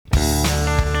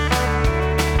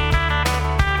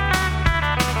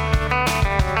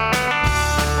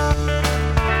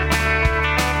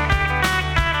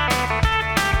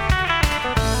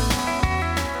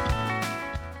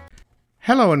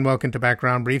Hello and welcome to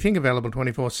Background Briefing, available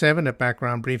 24/7 at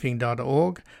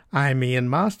backgroundbriefing.org. I'm Ian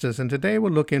Masters, and today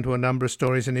we'll look into a number of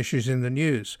stories and issues in the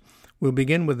news. We'll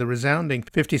begin with the resounding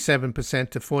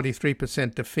 57% to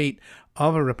 43% defeat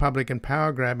of a Republican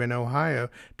power grab in Ohio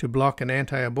to block an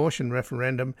anti-abortion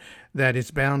referendum that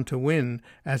is bound to win,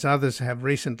 as others have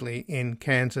recently in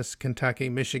Kansas, Kentucky,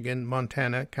 Michigan,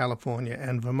 Montana, California,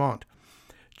 and Vermont.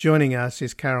 Joining us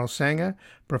is Carol Sanger,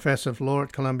 Professor of Law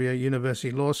at Columbia University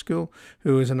Law School,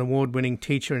 who is an award-winning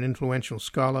teacher and influential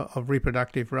scholar of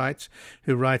reproductive rights,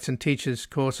 who writes and teaches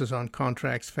courses on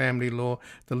contracts, family law,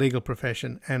 the legal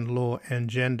profession, and law and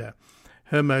gender.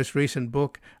 Her most recent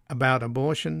book, About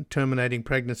Abortion, Terminating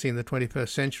Pregnancy in the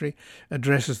 21st Century,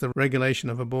 addresses the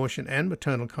regulation of abortion and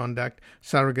maternal conduct,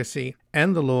 surrogacy,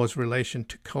 and the law's relation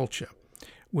to culture.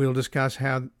 We'll discuss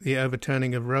how the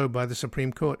overturning of Roe by the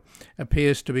Supreme Court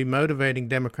appears to be motivating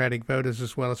Democratic voters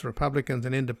as well as Republicans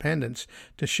and independents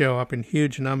to show up in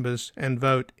huge numbers and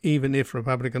vote, even if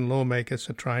Republican lawmakers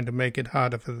are trying to make it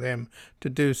harder for them to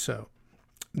do so.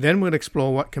 Then we'll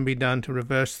explore what can be done to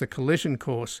reverse the collision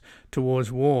course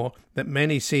towards war that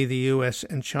many see the U.S.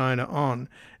 and China on,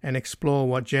 and explore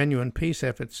what genuine peace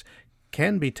efforts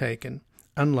can be taken,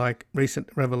 unlike recent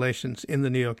revelations in the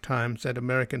New York Times that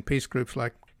American peace groups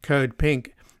like Code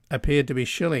Pink appeared to be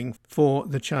shilling for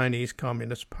the Chinese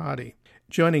Communist Party.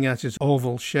 Joining us is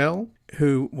Orville Schell,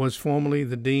 who was formerly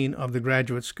the Dean of the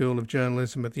Graduate School of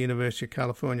Journalism at the University of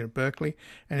California at Berkeley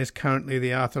and is currently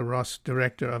the Arthur Ross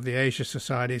Director of the Asia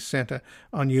Society's Center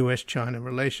on U.S.-China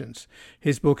Relations.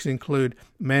 His books include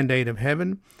Mandate of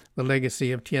Heaven, The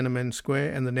Legacy of Tiananmen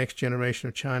Square and the Next Generation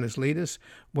of China's Leaders,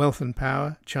 Wealth and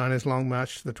Power, China's Long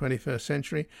March to the 21st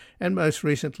Century, and most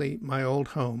recently, My Old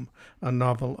Home, a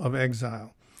novel of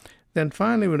exile. Then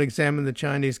finally, we'll examine the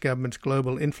Chinese government's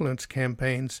global influence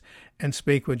campaigns and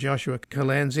speak with Joshua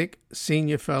Kurlantzick,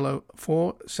 Senior Fellow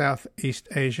for Southeast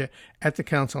Asia at the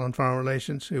Council on Foreign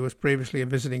Relations, who was previously a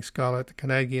visiting scholar at the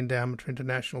Canadian Endowment for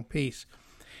International Peace.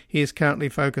 He is currently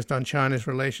focused on China's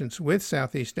relations with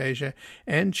Southeast Asia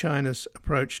and China's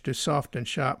approach to soft and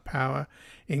sharp power,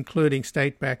 including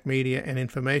state-backed media and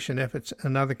information efforts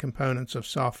and other components of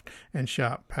soft and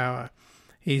sharp power.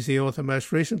 He's the author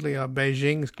most recently of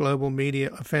Beijing's Global Media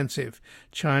Offensive,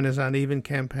 China's Uneven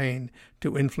Campaign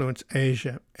to Influence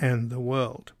Asia and the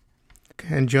World.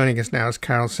 And joining us now is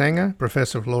Carol Sanger,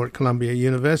 Professor of Law at Columbia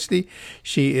University.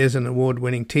 She is an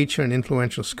award-winning teacher and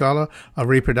influential scholar of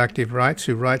reproductive rights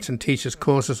who writes and teaches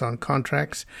courses on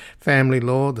contracts, family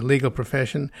law, the legal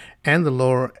profession, and the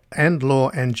law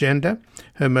and gender.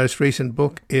 Her most recent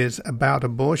book is About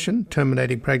Abortion,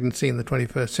 Terminating Pregnancy in the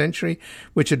 21st Century,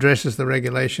 which addresses the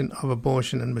regulation of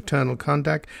abortion and maternal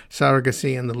conduct,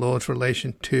 surrogacy, and the law's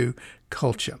relation to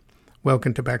culture.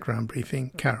 Welcome to Background Briefing,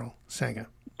 Carol Sanger.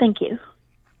 Thank you.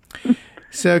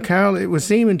 So, Carol, it would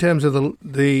seem in terms of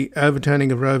the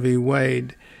overturning of Roe v.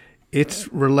 Wade,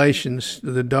 its relations,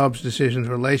 the Dobbs decision's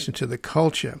relation to the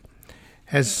culture,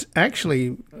 has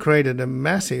actually created a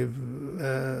massive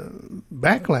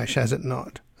backlash, has it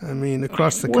not? I mean,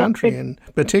 across the country, and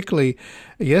particularly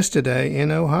yesterday in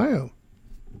Ohio.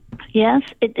 Yes,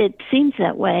 it seems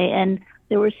that way, and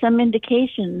there was some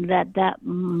indication that that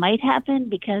might happen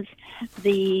because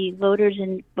the voters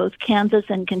in both Kansas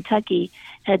and Kentucky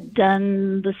had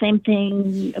done the same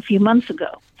thing a few months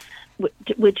ago,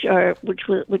 which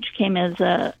came as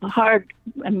a hard.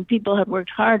 I mean, people had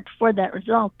worked hard for that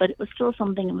result, but it was still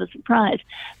something of a surprise.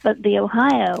 But the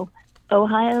Ohio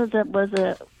that was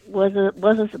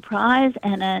a surprise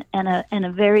and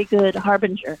a very good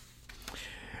harbinger.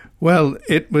 Well,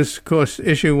 it was, of course,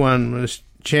 issue one was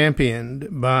championed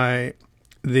by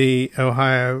the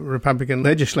Ohio Republican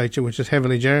legislature, which is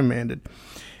heavily gerrymandered,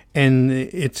 and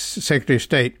its Secretary of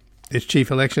State, its chief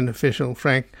election official,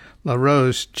 Frank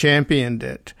LaRose, championed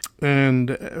it.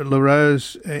 And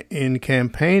LaRose, in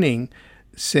campaigning,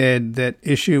 said that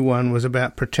issue one was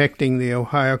about protecting the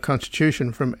Ohio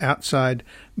Constitution from outside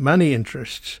money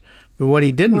interests. But what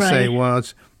he didn't say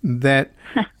was that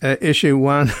issue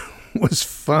one was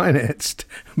financed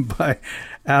by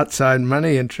outside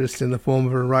money interests in the form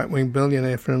of a right-wing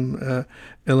billionaire from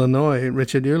Illinois,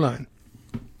 Richard Uihlein.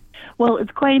 Well,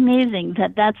 it's quite amazing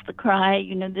that that's the cry.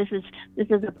 You know, this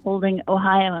is upholding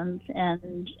Ohioans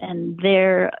and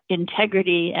their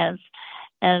integrity as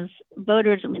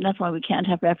voters. I mean, that's why we can't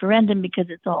have referendum, because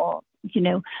it's all,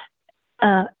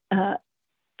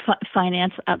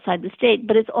 finance outside the state.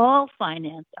 But it's all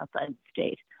finance outside the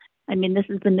state. I mean, this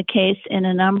has been the case in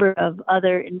a number of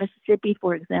other, in Mississippi,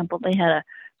 for example, they had a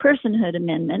personhood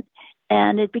amendment,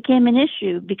 and it became an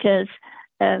issue because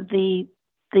the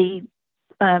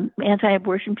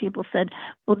anti-abortion people said,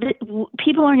 well,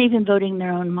 people aren't even voting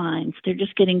their own minds. They're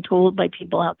just getting told by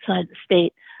people outside the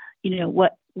state,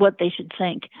 what they should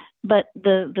think. But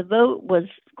the vote was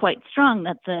quite strong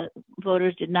that the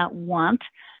voters did not want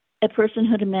a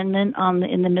personhood amendment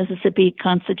in the Mississippi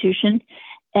Constitution.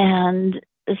 And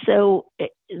so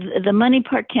the money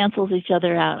part cancels each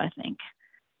other out, I think.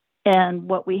 And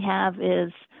what we have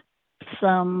is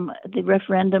the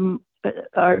referendum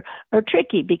are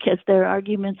tricky because there are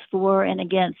arguments for and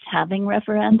against having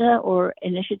referenda or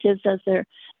initiatives, as they're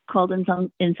called in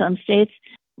some states,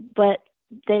 but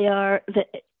they are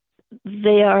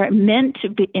meant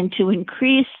to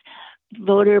increase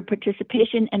voter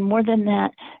participation, and more than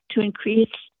that, to increase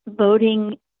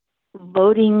voting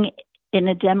in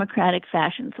a democratic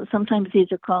fashion. So sometimes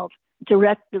these are called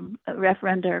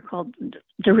referenda are called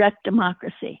direct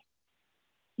democracy.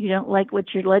 You don't like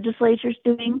what your legislature's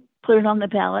doing? Put it on the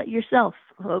ballot yourself,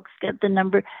 folks. Get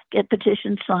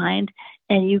petitions signed,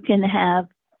 and you can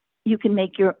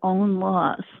make your own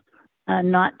laws,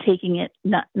 not getting it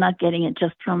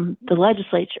just from the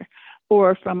legislature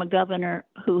or from a governor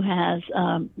who has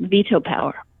veto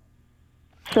power.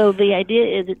 So the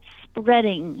idea is it's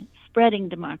spreading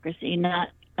democracy, not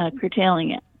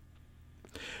curtailing it.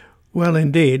 Well,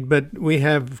 indeed, but we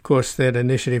have, of course, that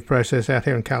initiative process out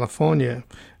here in California.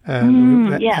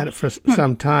 We've had it for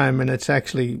some time, and it's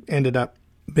actually ended up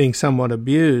being somewhat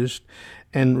abused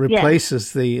and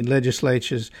replaces the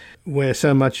legislatures where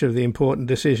so much of the important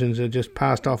decisions are just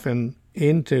passed off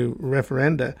into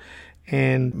referenda,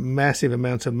 and massive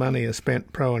amounts of money are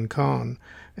spent pro and con.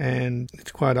 And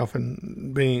it's quite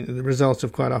often the results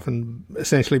have quite often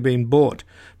essentially been bought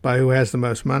by who has the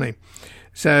most money.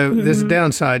 So there's a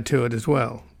downside to it as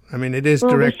well. I mean, it is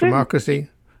direct democracy.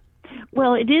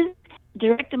 Well, it is.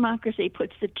 Direct democracy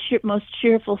puts the most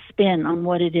cheerful spin on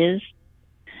what it is.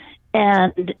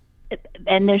 And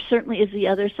there certainly is the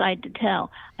other side to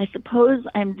tell. I suppose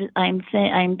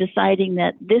I'm deciding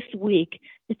that this week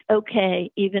it's okay,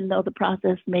 even though the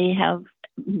process may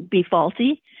be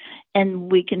faulty, and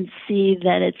we can see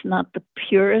that it's not the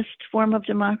purest form of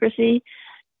democracy,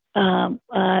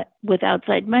 with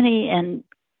outside money and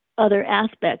other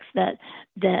aspects that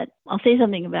I'll say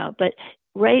something about. But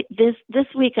this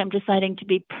week, I'm deciding to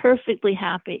be perfectly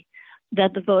happy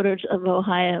that the voters of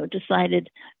Ohio decided,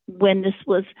 when this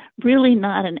was really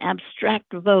not an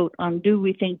abstract vote on do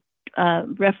we think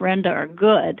referenda are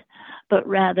good, but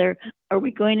rather are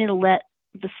we going to let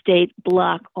the state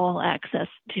block all access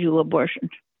to abortion?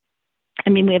 I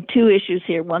mean, we have two issues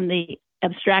here. One, the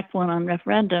abstract one on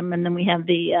referendum, and then we have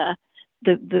the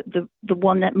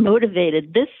one that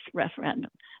motivated this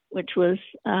referendum, which was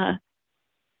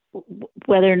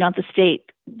whether or not the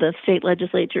state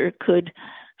legislature could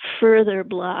further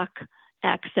block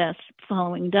access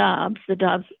following the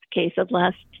Dobbs case of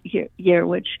last year,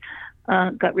 which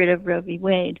got rid of Roe v.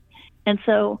 Wade. And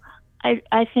so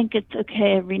I think it's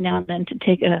okay every now and then to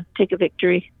take a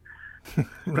victory.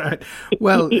 Right.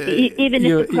 Well, even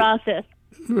if the process.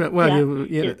 Well,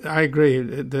 I agree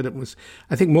that it was,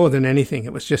 I think more than anything,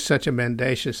 it was just such a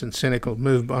mendacious and cynical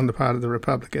move on the part of the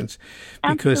Republicans,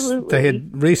 because they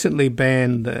had recently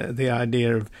banned the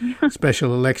idea of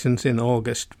special elections in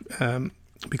August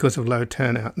because of low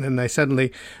turnout. And then they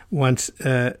suddenly, once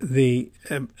the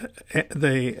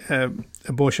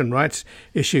abortion rights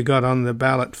issue got on the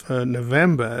ballot for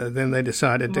November, then they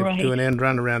decided to do an end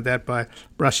run around that by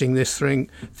rushing this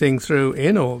thing through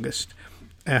in August.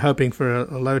 Hoping for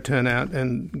a low turnout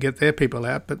and get their people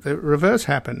out, but the reverse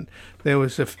happened. It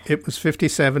was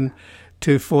 57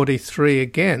 to 43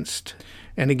 against,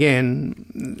 and again,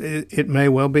 it may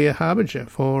well be a harbinger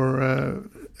for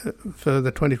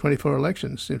the 2024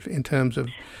 elections in terms of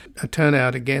a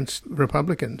turnout against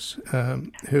Republicans.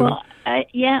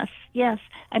 Yes.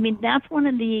 I mean, that's one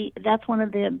of the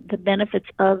benefits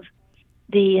of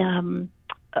the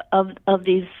of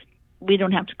these. We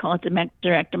don't have to call it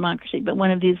direct democracy, but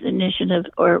one of these initiatives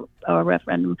or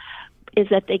referendum is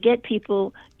that they get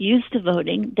people used to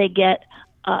voting. They get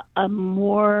a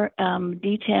more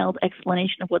detailed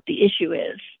explanation of what the issue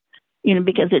is,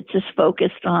 because it's just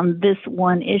focused on this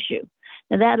one issue.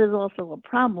 Now, that is also a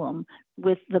problem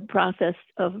with the process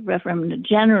of referendum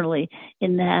generally,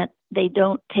 in that they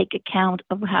don't take account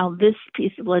of how this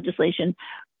piece of legislation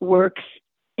works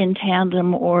in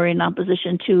tandem or in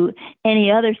opposition to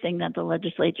any other thing that the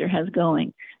legislature has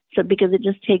going. So because it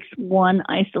just takes one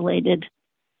isolated,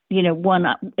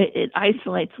 it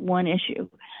isolates one issue.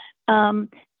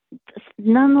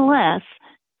 Nonetheless,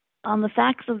 on the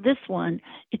facts of this one,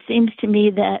 it seems to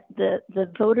me that the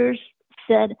voters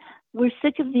said, we're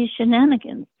sick of these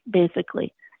shenanigans,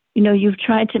 basically. you've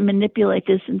tried to manipulate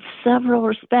this in several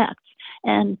respects,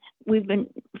 and we've been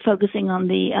focusing on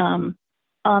the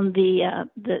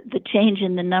change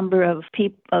in the number of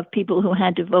people who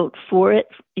had to vote for it.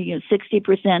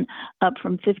 60% up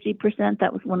from 50%.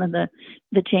 That was one of the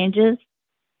changes.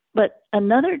 But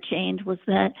another change was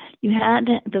that you had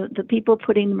the people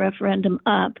putting the referendum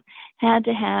up had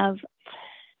to have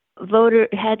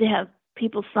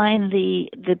people sign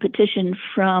the petition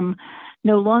from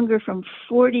no longer from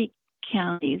 40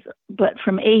 counties, but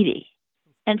from 80.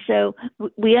 And so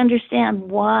we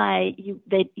understand why you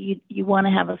want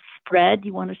to have a spread.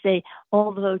 You want to say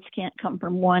all the votes can't come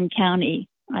from one county,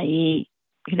 i.e.,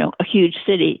 a huge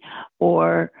city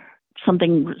or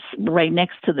something right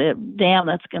next to the dam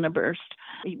that's going to burst.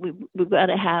 We've got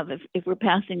to have, if we're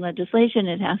passing legislation,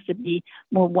 it has to be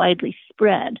more widely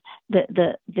spread,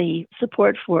 the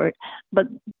support for it. But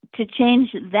to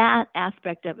change that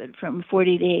aspect of it from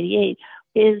 40 to 88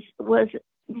 was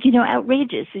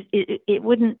outrageous. It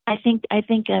wouldn't. I think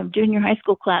a junior high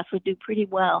school class would do pretty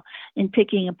well in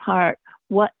picking apart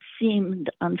what seemed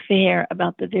unfair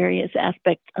about the various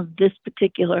aspects of this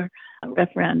particular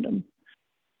referendum.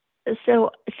 So,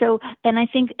 and I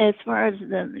think as far as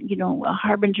the a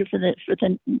harbinger for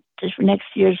next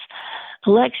year's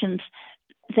elections,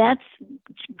 that's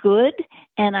good.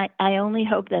 And I only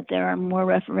hope that there are more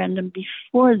referendum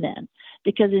before then,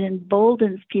 because it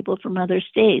emboldens people from other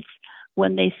states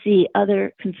when they see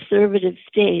other conservative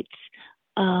states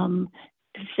to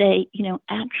say,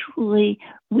 actually,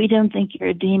 we don't think you're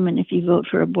a demon if you vote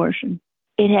for abortion.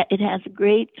 It has a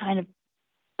great kind of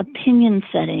opinion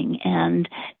setting, and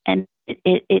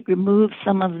it removes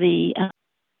some of the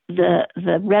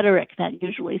rhetoric that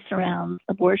usually surrounds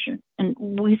abortion. And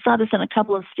we saw this in a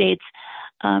couple of states.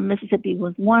 Mississippi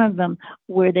was one of them,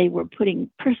 where they were putting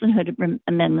personhood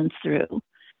amendments through.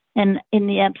 And in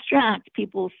the abstract,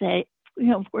 people say,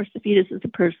 of course, the fetus is a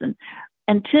person,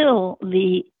 until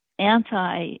the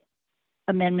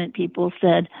anti-amendment people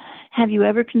said, have you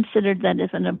ever considered that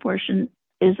if an abortion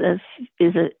if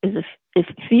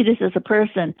fetus is a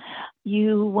person,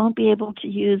 you won't be able to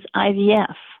use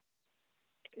IVF,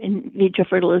 in vitro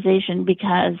fertilization,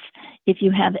 because if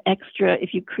you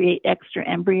create extra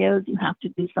embryos, you have to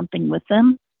do something with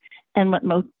them. And what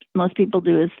most people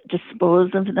do is dispose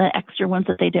of the extra ones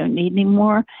that they don't need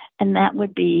anymore, and that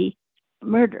would be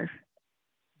murder.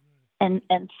 And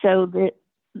so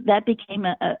that became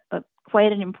a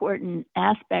quite an important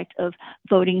aspect of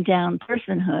voting down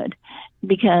personhood,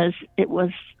 because it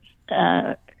was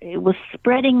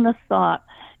spreading the thought,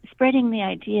 spreading the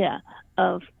idea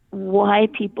of why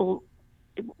people,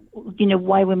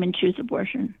 why women choose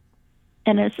abortion.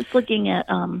 And it's just looking at,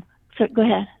 so go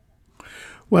ahead.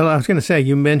 Well, I was going to say,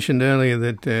 you mentioned earlier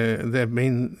that there have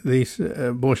been these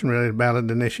abortion-related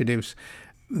ballot initiatives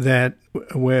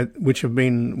which have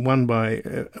been won by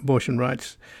abortion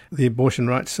rights, the abortion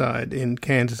rights side in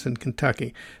Kansas and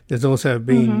Kentucky. There's also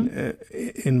been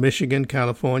in Michigan,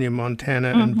 California, Montana,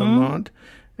 and Vermont,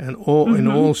 and in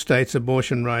all states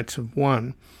abortion rights have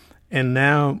won. And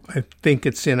now I think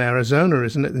it's in Arizona,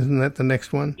 isn't it? Isn't that the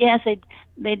next one? Yes,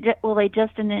 they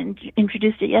just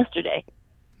introduced it yesterday.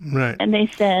 Right. And they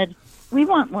said, we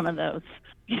want one of those.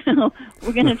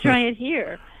 We're going to try it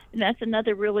here. And that's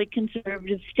another really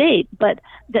conservative state. But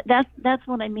that's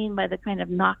what I mean by the kind of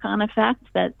knock-on effect,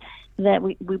 that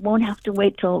we won't have to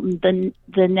wait till the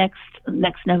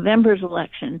next November's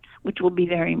election, which will be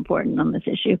very important on this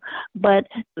issue. But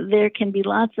there can be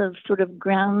lots of sort of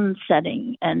ground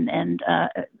setting and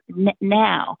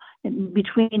now,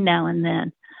 between now and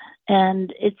then.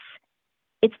 And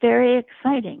it's very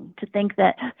exciting to think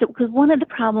that, because one of the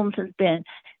problems has been,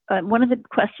 one of the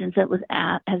questions that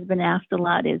has been asked a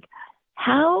lot is,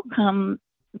 how come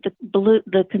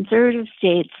the conservative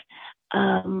states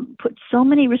put so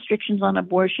many restrictions on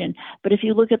abortion, but if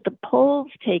you look at the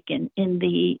polls taken in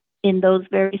those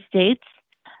very states,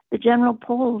 the general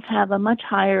polls have a much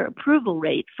higher approval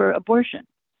rate for abortion.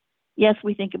 Yes,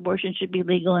 we think abortion should be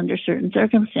legal under certain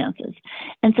circumstances.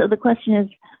 And so the question is,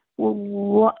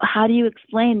 well, how do you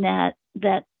explain that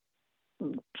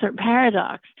sort of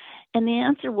paradox? And the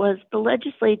answer was, the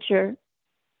legislature,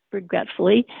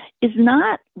 regretfully, is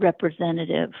not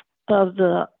representative of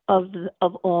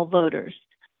all voters.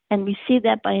 And we see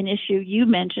that by an issue you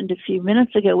mentioned a few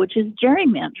minutes ago, which is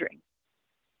gerrymandering.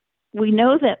 We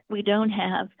know that we don't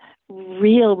have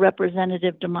real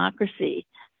representative democracy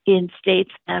in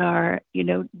states that are,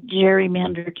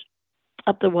 gerrymandered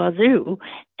up the wazoo.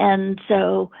 And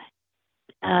so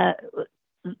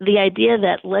the idea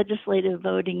that legislative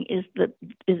voting is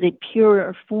a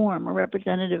purer form, or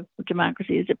representative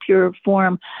democracy is a purer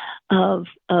form of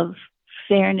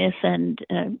fairness and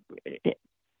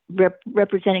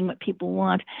representing what people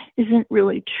want isn't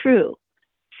really true.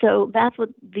 So that's what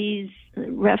these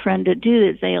referenda do,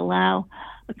 is they allow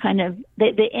a kind of,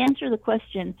 they answer the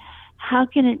question, how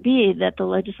can it be that the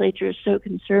legislature is so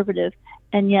conservative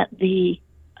and yet the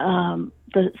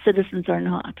citizens are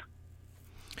not?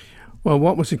 Well,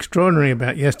 what was extraordinary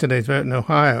about yesterday's vote in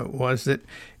Ohio was that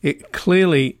it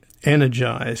clearly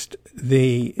energized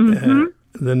the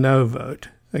no vote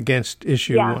against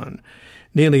issue one.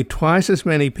 Nearly twice as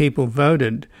many people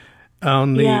voted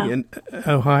on the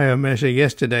Ohio measure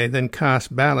yesterday than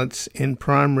cast ballots in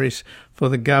primaries for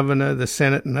the governor, the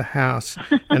Senate, and the House,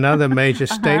 and other major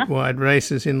statewide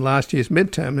races in last year's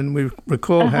midterm. And we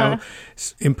recall how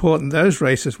important those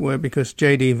races were because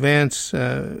J.D. Vance,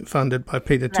 funded by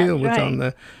Peter Thiel, was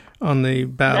on the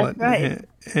ballot. That's right.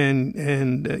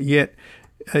 And yet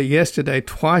yesterday,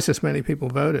 twice as many people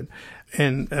voted.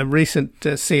 And a recent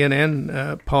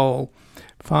CNN poll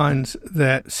finds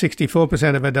that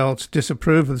 64% of adults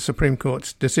disapprove of the Supreme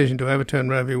Court's decision to overturn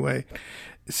Roe v. Wade.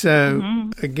 So,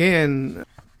 again,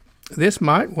 this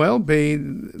might well be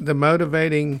the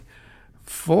motivating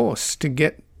force to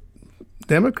get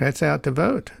Democrats out to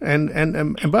vote.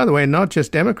 And by the way, not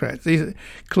just Democrats. These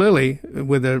clearly,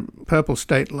 with a purple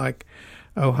state like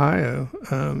Ohio,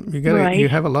 you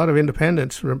have a lot of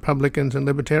independents, Republicans and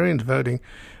Libertarians voting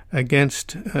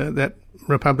against that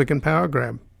Republican power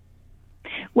grab.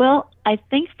 Well, I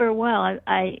think for a while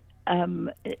I've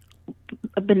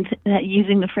been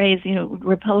using the phrase,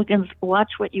 Republicans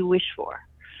watch what you wish for,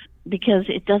 because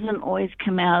it doesn't always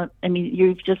come out. I mean,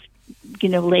 you've just,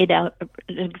 laid out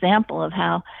an example of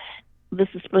how this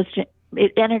is supposed to,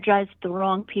 it energized the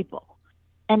wrong people.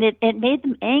 And it made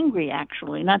them angry,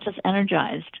 actually, not just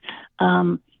energized.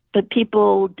 But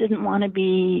people didn't want to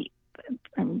be,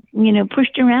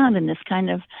 pushed around in this kind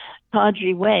of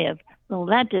tawdry way of, well,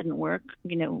 that didn't work.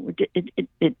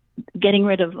 Getting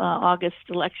rid of August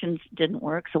elections didn't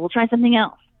work, so we'll try something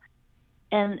else.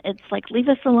 And it's like, leave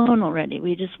us alone already.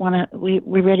 We just want to.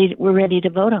 We're ready to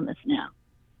vote on this now,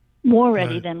 more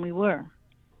ready than we were.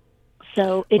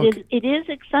 So it is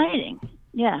exciting.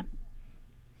 Yeah.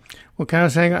 Well, Carol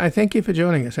Sanger, I thank you for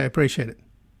joining us. I appreciate it.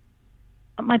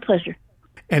 My pleasure.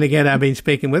 And again, I've been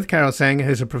speaking with Carol Sanger,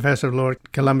 who's a professor of law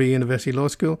at Columbia University Law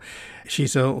School.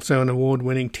 She's also an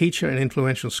award-winning teacher and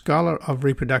influential scholar of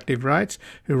reproductive rights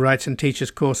who writes and teaches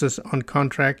courses on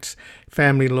contracts,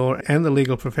 family law, and the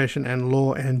legal profession, and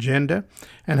law and gender.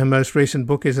 And her most recent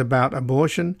book is about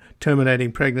abortion,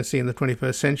 terminating pregnancy in the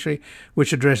 21st century,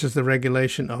 which addresses the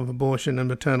regulation of abortion and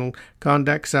maternal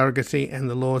conduct, surrogacy, and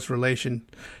the law's relation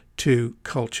to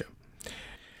culture.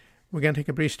 We're going to take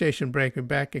a brief station break. We're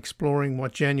back exploring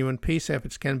what genuine peace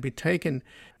efforts can be taken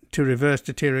to reverse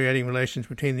deteriorating relations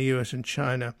between the U.S. and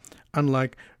China,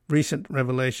 unlike recent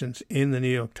revelations in the New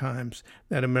York Times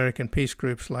that American peace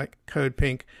groups like Code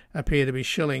Pink appear to be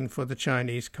shilling for the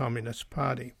Chinese Communist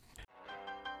Party.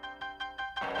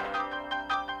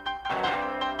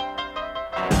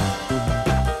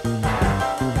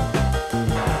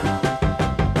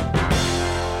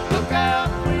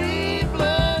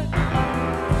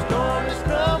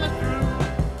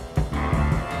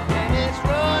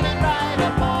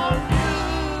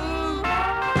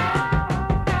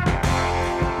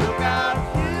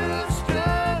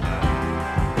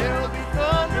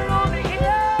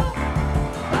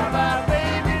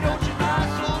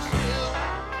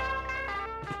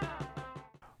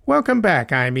 Welcome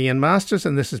back. I'm Ian Masters,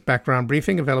 and this is Background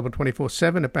Briefing, available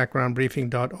 24/7 at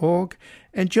backgroundbriefing.org.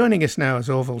 And joining us now is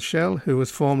Orville Schell, who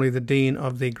was formerly the Dean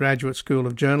of the Graduate School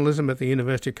of Journalism at the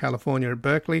University of California at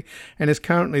Berkeley, and is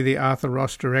currently the Arthur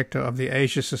Ross Director of the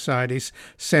Asia Society's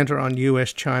Center on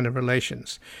U.S.-China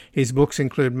Relations. His books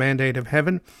include Mandate of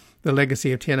Heaven, The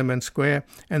Legacy of Tiananmen Square,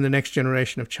 and the Next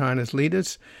Generation of China's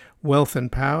Leaders, Wealth and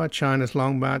Power, China's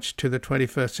Long March to the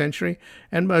 21st Century,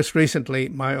 and most recently,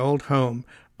 My Old Home,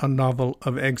 A Novel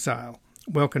of Exile.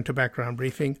 Welcome to Background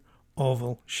Briefing,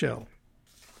 Orville Schell.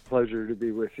 Pleasure to be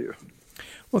with you.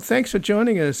 Well, thanks for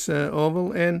joining us,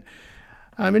 Orville. And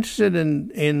I'm interested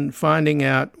in finding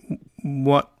out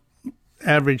what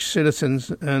average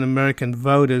citizens and American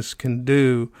voters can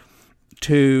do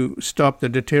to stop the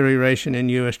deterioration in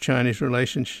U.S.-Chinese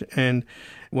relations and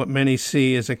what many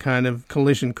see as a kind of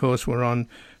collision course we're on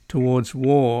towards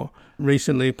war.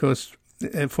 Recently, of course,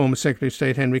 former Secretary of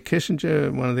State Henry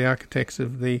Kissinger, one of the architects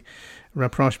of the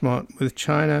rapprochement with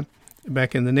China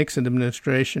back in the Nixon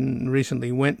administration,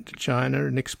 recently went to China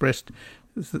and expressed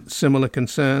similar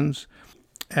concerns,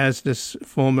 as does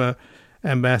former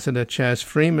Ambassador Chas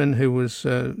Freeman, who was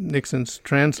Nixon's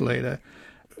translator.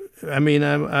 I mean,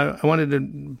 I wanted to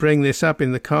bring this up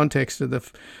in the context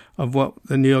of what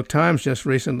the New York Times just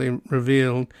recently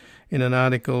revealed in an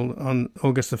article on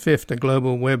August the 5th. A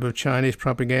global web of Chinese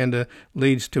propaganda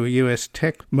leads to a U.S.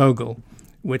 tech mogul,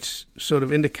 which sort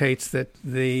of indicates that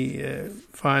the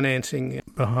financing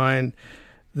behind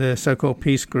the so-called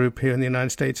peace group here in the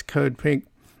United States, Code Pink,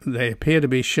 they appear to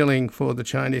be shilling for the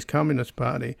Chinese Communist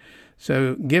Party.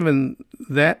 So given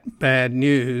that bad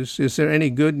news, is there any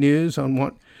good news on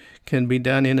what can be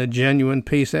done in a genuine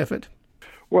peace effort?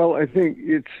 Well, I think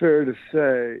it's fair to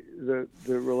say that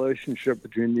the relationship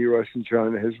between the U.S. and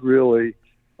China has really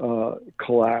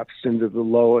collapsed into the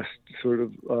lowest sort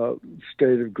of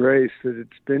state of grace that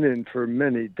it's been in for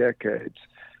many decades.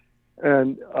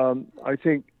 And I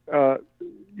think,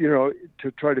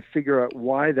 to try to figure out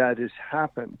why that has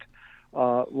happened,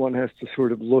 one has to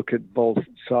sort of look at both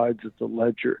sides of the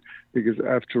ledger, because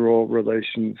after all,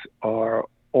 relations are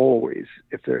always,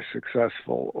 if they're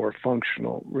successful or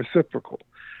functional, reciprocal.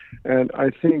 And I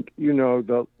think,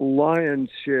 the lion's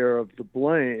share of the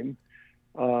blame,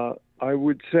 I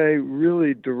would say,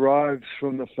 really derives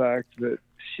from the fact that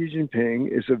Xi Jinping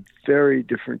is a very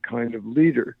different kind of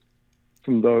leader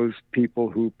from those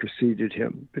people who preceded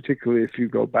him, particularly if you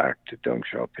go back to Deng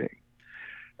Xiaoping.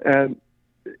 And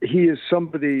he is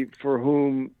somebody for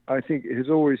whom I think has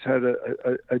always had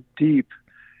a deep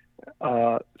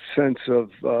sense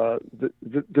of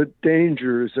the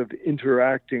dangers of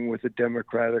interacting with a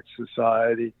democratic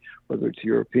society, whether it's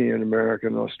European,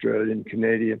 American, Australian,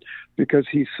 Canadian, because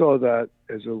he saw that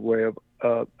as a way of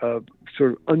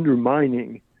sort of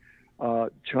undermining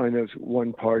China's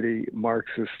one-party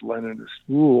Marxist-Leninist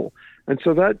rule. And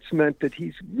so that's meant that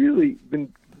he's really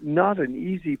been not an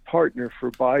easy partner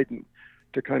for Biden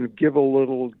to kind of give a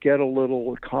little, get a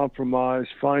little, compromise,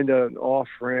 find an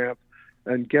off-ramp,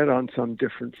 and get on some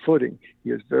different footing.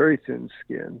 He has very thin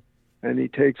skin, and he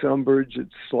takes umbrage at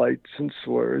slights and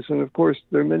slurs. And of course,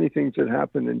 there are many things that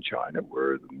happen in China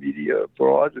where the media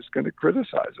abroad is going to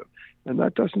criticize him, and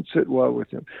that doesn't sit well with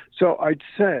him. So I'd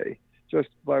say, just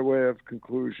by way of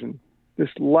conclusion, this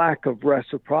lack of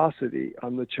reciprocity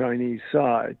on the Chinese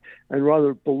side and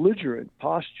rather belligerent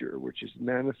posture, which has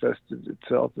manifested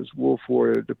itself as wolf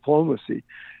warrior diplomacy,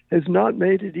 has not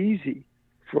made it easy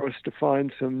for us to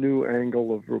find some new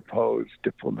angle of repose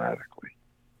diplomatically.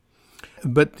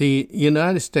 But the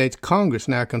United States Congress,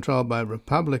 now controlled by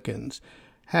Republicans,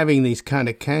 having these kind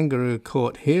of kangaroo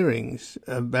court hearings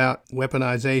about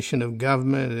weaponization of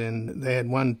government, and they had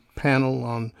one panel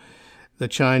on the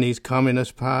Chinese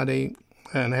Communist Party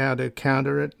and how to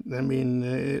counter it. I mean,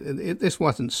 this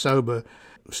wasn't sober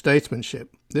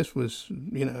statesmanship. This was,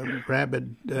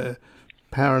 rabid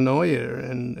paranoia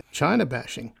and China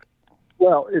bashing.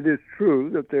 Well, it is true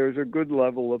that there's a good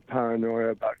level of paranoia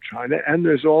about China, and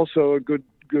there's also a good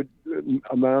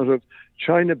amount of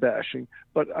China bashing.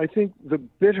 But I think the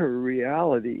bitter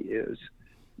reality is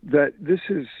that this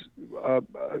is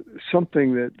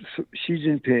something that Xi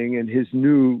Jinping and his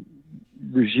new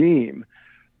regime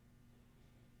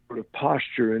sort of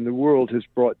posture in the world has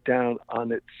brought down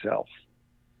on itself.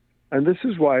 And this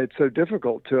is why it's so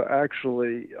difficult to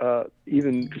actually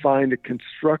even find a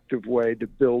constructive way to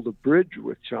build a bridge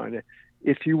with China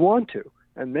if you want to.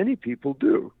 And many people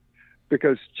do,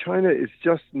 because China is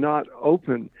just not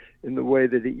open in the way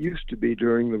that it used to be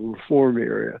during the reform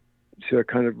era to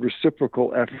kind of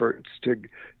reciprocal efforts to,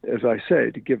 as I say,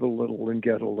 to give a little and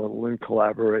get a little and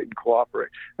collaborate and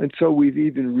cooperate. And so we've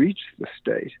even reached the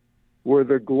state where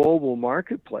the global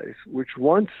marketplace, which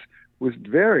once was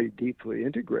very deeply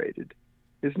integrated,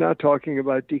 is now talking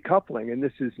about decoupling. And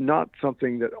this is not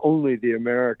something that only the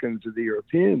Americans or the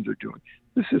Europeans are doing.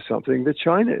 This is something that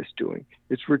China is doing.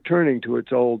 It's returning to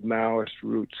its old Maoist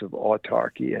roots of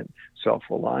autarky and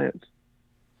self-reliance.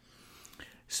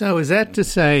 So is that to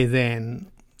say,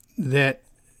 then, that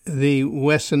the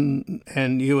Western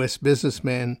and U.S.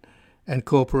 businessmen and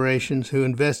corporations who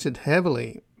invested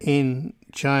heavily in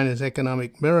China's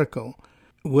economic miracle,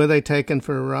 were they taken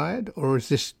for a ride, or is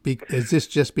this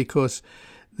just because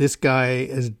this guy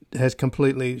has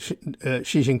completely, Xi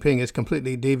Jinping has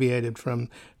completely deviated from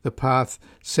the path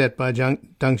set by Deng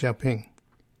Xiaoping?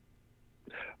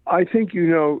 I think,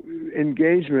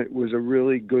 engagement was a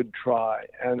really good try,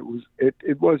 and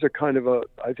it was a kind of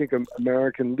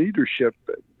American leadership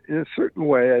in a certain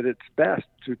way at its best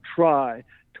to try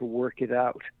to work it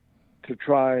out, to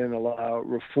try and allow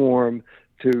reform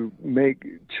to make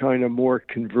China more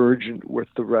convergent with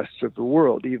the rest of the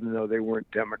world, even though they weren't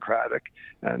democratic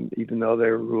and even though they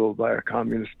were ruled by a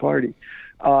communist party.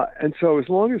 And so as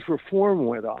long as reform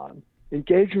went on,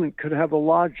 engagement could have a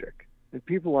logic. and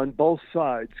people on both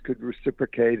sides could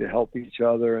reciprocate and help each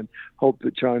other and hope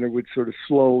that China would sort of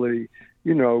slowly,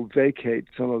 vacate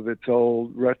some of its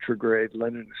old retrograde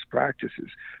Leninist practices.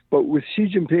 But with Xi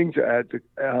Jinping's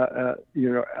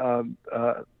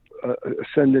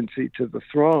ascendancy to the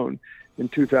throne in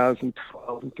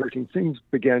 2012 and 13, things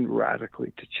began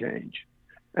radically to change.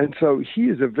 And so he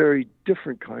is a very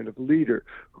different kind of leader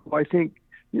who I think,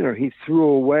 he threw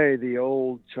away the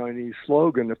old Chinese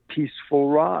slogan of peaceful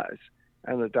rise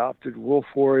and adopted wolf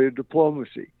warrior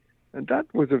diplomacy. And that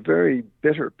was a very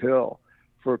bitter pill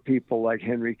for people like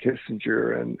Henry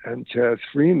Kissinger and Chas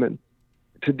Freeman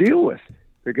to deal with.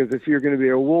 Because if you're going to be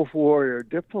a wolf warrior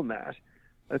diplomat,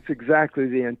 that's exactly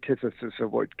the antithesis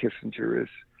of what Kissinger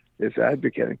is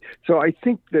advocating. So I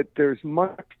think that there's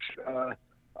much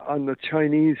on the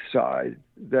Chinese side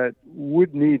that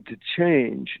would need to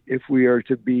change if we are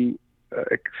to be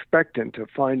expectant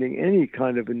of finding any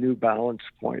kind of a new balance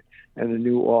point and a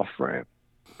new off-ramp.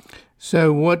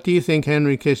 So what do you think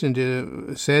Henry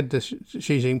Kissinger said to Xi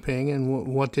Jinping, and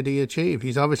what did he achieve?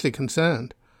 He's obviously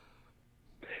concerned.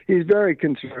 He's very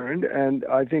concerned, and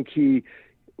I think he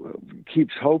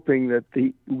keeps hoping that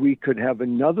we could have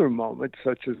another moment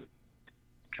such as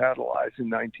catalyzed in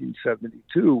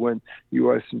 1972 when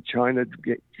U.S. and China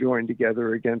joined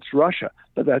together against Russia.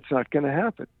 But that's not going to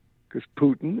happen because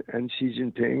Putin and Xi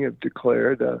Jinping have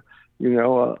declared a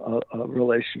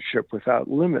relationship without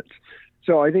limits.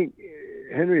 So I think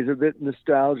Henry's a bit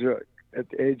nostalgic at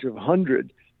the age of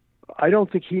 100. I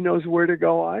don't think he knows where to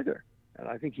go either. And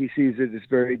I think he sees it as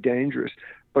very dangerous.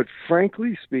 But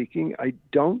frankly speaking, I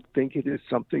don't think it is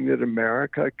something that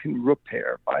America can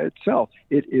repair by itself.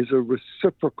 It is a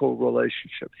reciprocal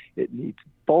relationship. It needs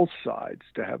both sides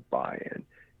to have buy-in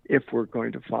if we're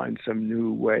going to find some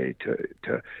new way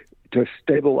to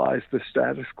stabilize the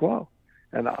status quo.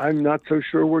 And I'm not so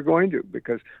sure we're going to,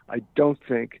 because I don't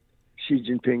think Xi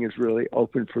Jinping is really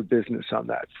open for business on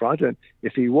that front. And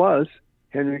if he was,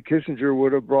 Henry Kissinger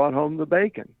would have brought home the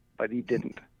bacon, but he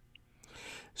didn't.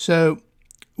 So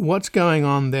what's going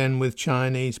on then with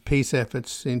Chinese peace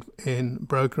efforts in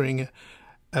brokering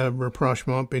a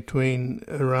rapprochement between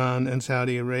Iran and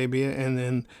Saudi Arabia, and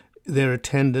then their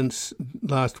attendance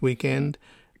last weekend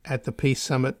at the peace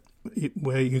summit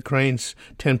where Ukraine's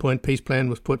 10-point peace plan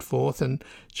was put forth, and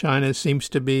China seems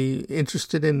to be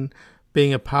interested in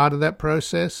being a part of that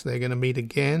process? They're going to meet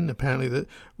again. Apparently the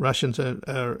Russians are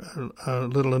a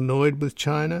little annoyed with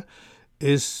China.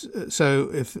 So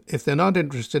if they're not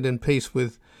interested in peace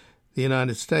with the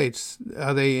United States,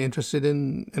 are they interested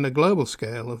in a global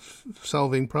scale of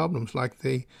solving problems like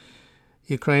the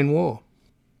Ukraine war?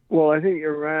 Well, I think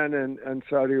Iran and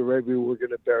Saudi Arabia were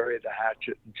going to bury the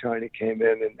hatchet, and China came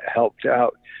in and helped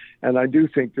out. And I do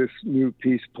think this new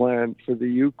peace plan for the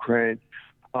Ukraine,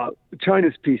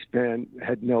 China's peace plan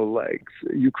had no legs.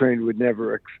 Ukraine would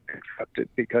never accept it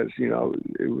because,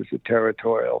 it was a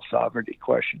territorial sovereignty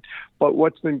question. But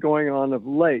what's been going on of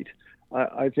late,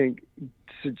 I think,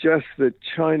 suggests that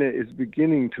China is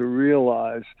beginning to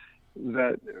realize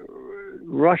that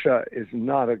Russia is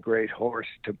not a great horse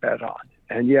to bet on.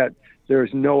 And yet there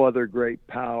is no other great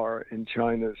power in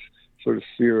China's sort of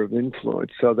sphere of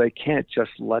influence, so they can't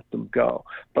just let them go.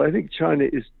 But I think China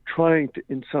is trying to,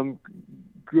 in some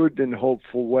good and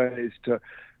hopeful ways, to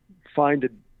find a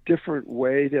different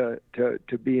way to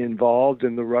be involved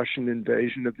in the Russian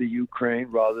invasion of the Ukraine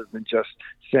rather than just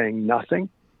saying nothing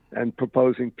and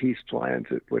proposing peace plans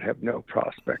that would have no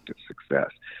prospect of success.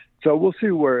 So we'll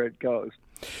see where it goes.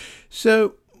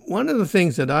 So one of the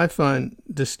things that I find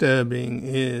disturbing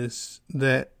is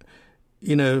that,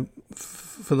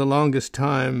 for the longest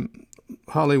time,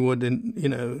 Hollywood,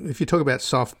 if you talk about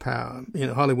soft power,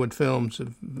 Hollywood films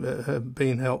have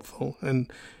been helpful,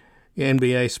 and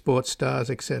NBA sports stars,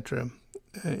 etc.,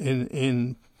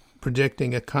 in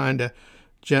projecting a kinder,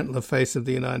 gentler face of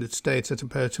the United States as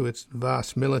opposed to its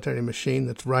vast military machine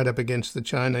that's right up against the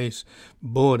Chinese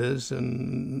borders,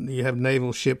 and you have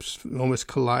naval ships almost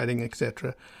colliding,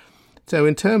 etc. So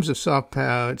in terms of soft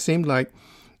power, it seemed like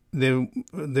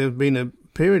there've been a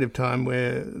period of time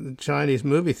where the Chinese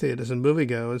movie theaters and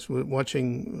moviegoers were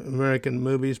watching American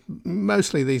movies,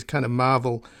 mostly these kind of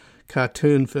Marvel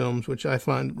cartoon films, which I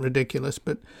find ridiculous,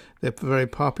 but they're very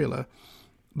popular.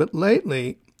 But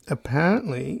lately,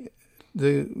 apparently,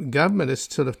 the government is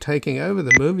sort of taking over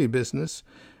the movie business,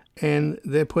 and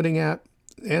they're putting out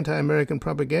anti-American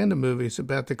propaganda movies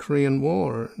about the Korean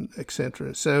War,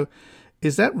 etc. So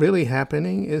is that really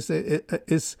happening?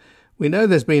 We know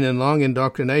there's been a long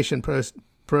indoctrination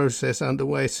process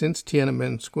underway since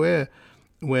Tiananmen Square,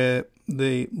 where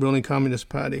the ruling Communist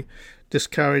Party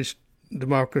discouraged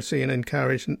democracy and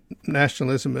encourage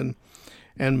nationalism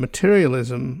and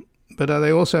materialism, but are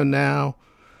they also now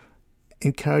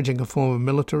encouraging a form of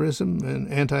militarism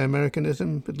and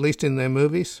anti-Americanism, at least in their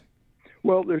movies?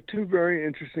 Well, there are two very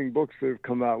interesting books that have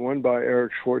come out, one by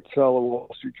Eric Schwartzel, a Wall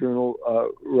Street Journal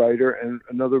writer, and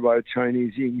another by a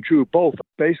Chinese Ying Zhu. Both.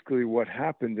 Basically what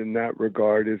happened in that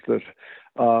regard is that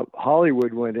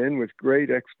Hollywood went in with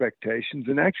great expectations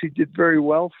and actually did very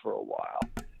well for a while,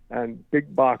 and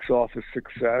big box office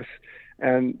success.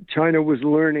 And China was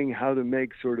learning how to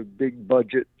make sort of big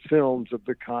budget films of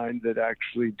the kind that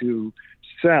actually do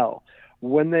sell.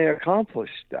 When they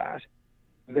accomplished that,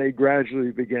 they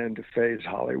gradually began to phase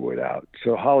Hollywood out.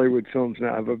 So Hollywood films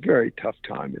now have a very tough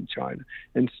time in China.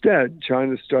 Instead,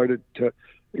 China started to,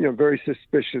 very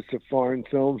suspicious of foreign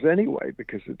films anyway,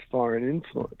 because it's foreign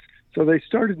influence. So they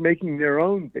started making their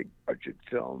own big budget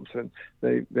films, and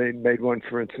they made one,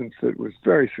 for instance, that was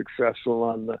very successful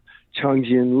on the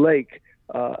Changjiang Lake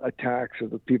attacks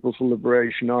of the People's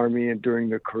Liberation Army and during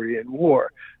the Korean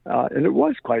War. And it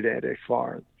was quite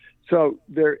anti-foreign. So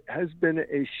there has been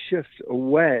a shift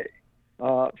away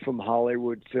from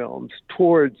Hollywood films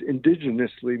towards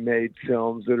indigenously made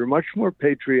films that are much more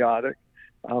patriotic,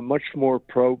 much more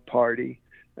pro-party,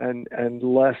 and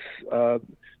less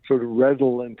sort of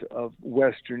redolent of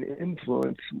Western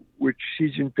influence, which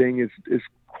Xi Jinping is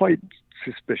quite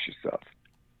suspicious of.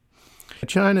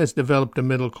 China has developed a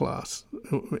middle class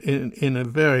in a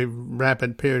very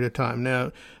rapid period of time.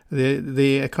 Now,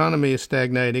 the economy is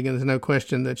stagnating, and there's no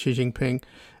question that Xi Jinping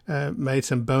made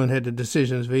some boneheaded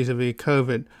decisions vis-a-vis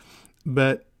COVID.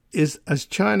 But is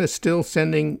China still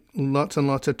sending lots and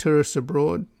lots of tourists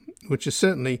abroad, which is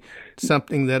certainly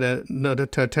something that a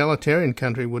totalitarian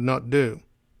country would not do?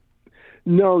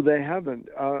 No, they haven't.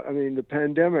 The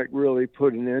pandemic really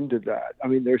put an end to that.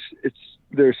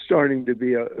 There's starting to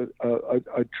be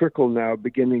a trickle now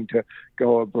beginning to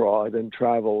go abroad, and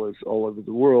travel is all over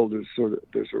the world.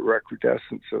 There's a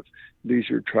recrudescence of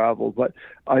leisure travel. But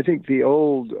I think the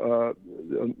old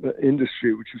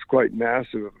industry, which is quite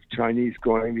massive, of Chinese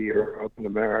going to Europe and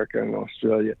America and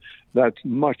Australia, that's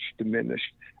much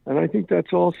diminished. And I think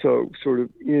that's also sort of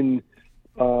in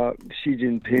Xi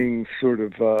Jinping's sort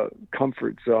of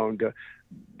comfort zone.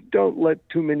 Don't let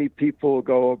too many people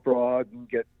go abroad and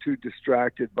get too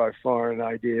distracted by foreign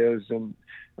ideas, and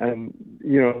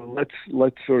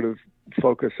let's sort of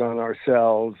focus on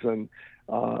ourselves. And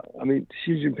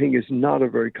Xi Jinping is not a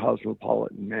very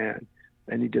cosmopolitan man,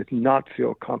 and he does not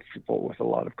feel comfortable with a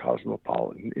lot of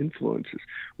cosmopolitan influences,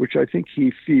 which I think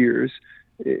he fears,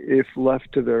 if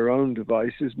left to their own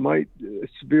devices, might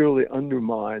severely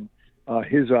undermine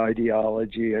his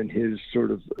ideology and his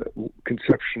sort of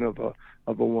conception of a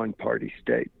one-party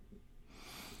state.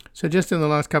 So just in the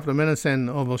last couple of minutes then,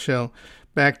 Orville, Schell,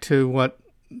 back to what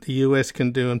the U.S.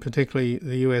 can do, and particularly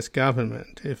the U.S.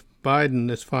 government. If Biden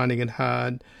is finding it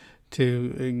hard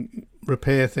to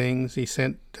repair things, he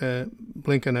sent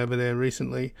Blinken over there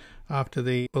recently after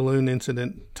the balloon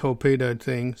incident torpedoed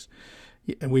things.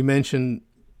 We mentioned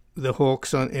the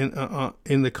hawks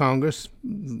in the Congress,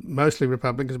 mostly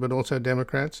Republicans, but also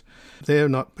Democrats. They're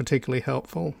not particularly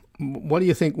helpful. What do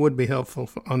you think would be helpful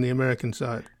on the American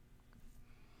side?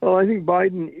 Well, I think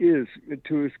Biden is,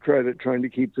 to his credit, trying to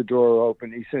keep the door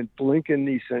open. He sent Blinken,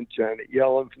 he sent Janet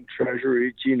Yellen from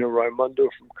Treasury, Gina Raimondo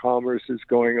from Commerce is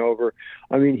going over.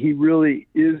 He really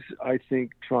is, I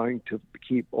think, trying to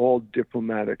keep all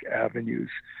diplomatic avenues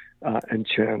and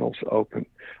channels open.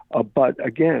 But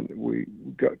again, we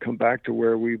come back to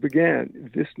where we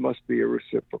began. This must be a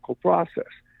reciprocal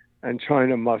process, and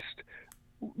China must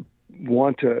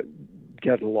want to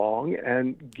get along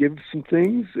and give some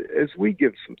things as we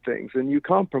give some things, and you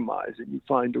compromise and you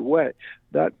find a way.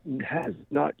 That has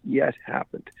not yet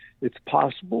happened. It's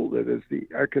possible that as the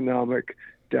economic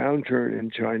downturn in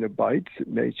China bites, it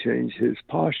may change his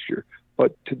posture.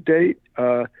 But to date,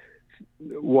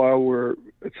 while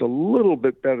it's a little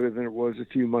bit better than it was a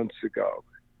few months ago,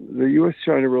 the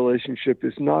U.S.-China relationship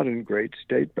is not in great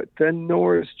state, but then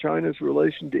nor is China's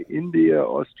relation to India,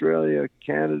 Australia,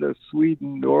 Canada,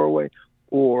 Sweden, Norway,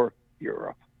 or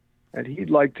Europe. And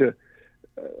he'd like to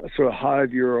sort of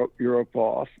hive Europe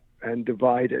off and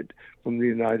divide it from the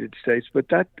United States, but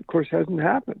that, of course, hasn't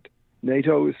happened.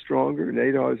 NATO is stronger.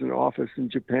 NATO has an office in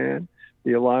Japan.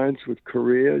 The alliance with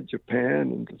Korea,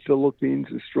 Japan, and the Philippines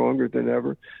is stronger than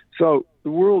ever. So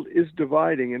the world is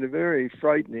dividing in a very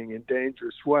frightening and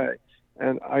dangerous way.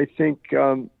 And I think,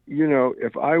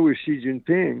 if I was Xi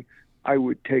Jinping, I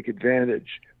would take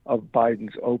advantage of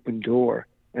Biden's open door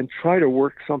and try to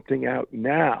work something out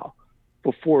now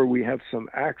before we have some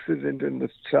accident in the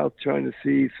South China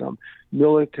Sea, some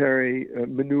military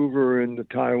maneuver in the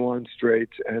Taiwan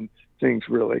Straits, and things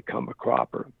really come a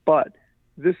cropper. But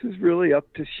this is really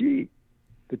up to Xi.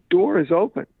 The door is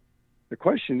open. The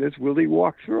question is, will he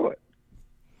walk through it?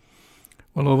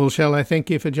 Well, Orville, Schell, I thank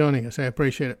you for joining us. I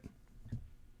appreciate it.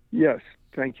 Yes,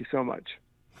 thank you so much.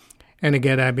 And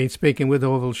again, I've been speaking with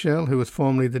Orville Schell, who was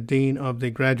formerly the Dean of the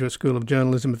Graduate School of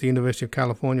Journalism at the University of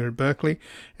California at Berkeley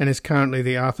and is currently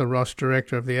the Arthur Ross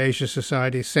Director of the Asia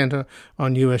Society's Center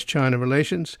on U.S.-China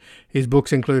Relations. His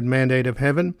books include Mandate of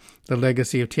Heaven, The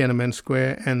Legacy of Tiananmen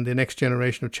Square and the Next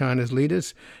Generation of China's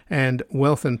Leaders, and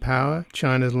Wealth and Power,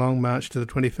 China's Long March to the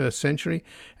 21st Century,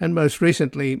 and most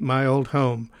recently, My Old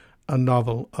Home, A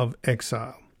Novel of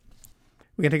Exile.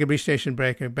 We're going to take a brief station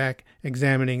break and back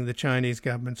examining the Chinese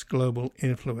government's global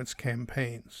influence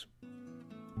campaigns.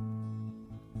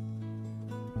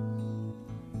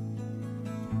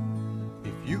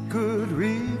 If you could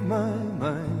read my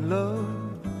mind, love,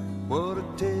 what a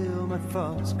tale my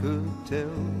thoughts could tell.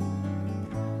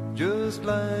 Just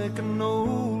like an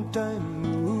old-time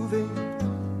movie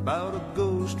about a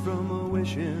ghost from a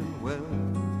wishing well.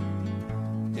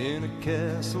 In a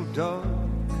castle dark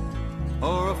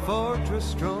or a fortress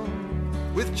strong,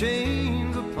 with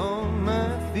chains upon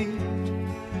my feet,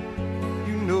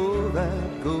 you know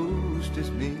that ghost is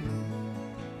me.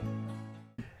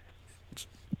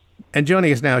 And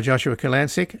joining us now, Joshua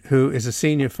Kurlantzick, who is a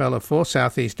senior fellow for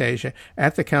Southeast Asia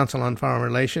at the Council on Foreign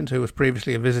Relations, who was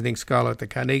previously a visiting scholar at the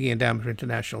Carnegie Endowment for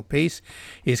International Peace.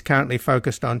 He is currently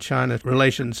focused on China's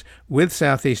relations with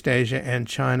Southeast Asia and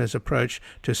China's approach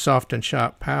to soft and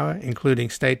sharp power, including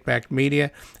state-backed media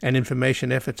and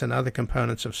information efforts and other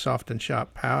components of soft and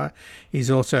sharp power. He's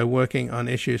also working on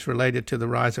issues related to the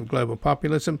rise of global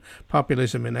populism,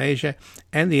 populism in Asia,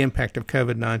 and the impact of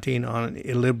COVID-19 on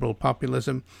illiberal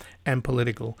populism and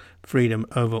political freedom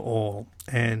overall.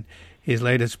 And his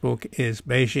latest book is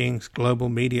Beijing's Global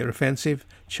Media Offensive,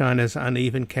 China's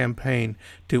Uneven Campaign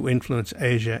to Influence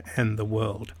Asia and the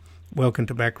World. Welcome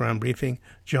to Background Briefing,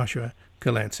 Joshua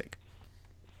Kurlantzick.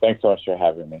 Thanks so much for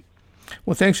having me.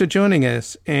 Well, thanks for joining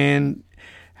us. And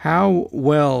how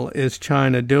well is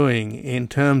China doing in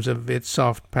terms of its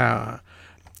soft power?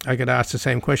 I could ask the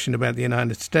same question about the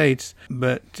United States,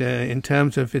 but in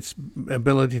terms of its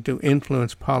ability to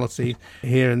influence policy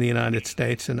here in the United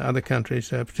States and other countries,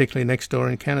 particularly next door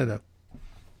in Canada.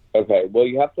 Okay, well,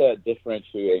 you have to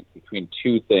differentiate between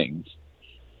two things.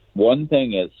 One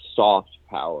thing is soft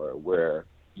power, where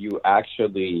you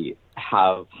actually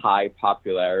have high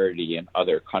popularity in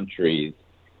other countries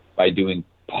by doing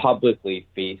publicly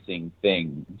facing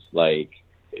things like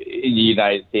in the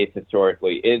United States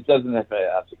historically, it doesn't have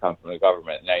to come from the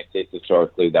government. In the United States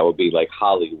historically, that would be like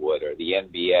Hollywood or the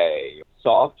NBA.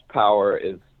 Soft power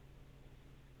is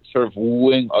sort of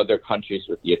wooing other countries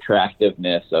with the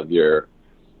attractiveness of your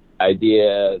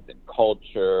ideas and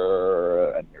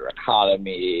culture and your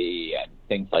economy and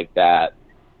things like that,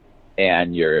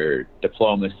 and your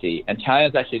diplomacy. And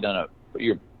China's actually done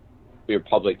your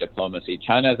public diplomacy.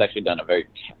 China has actually done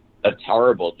a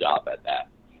terrible job at that.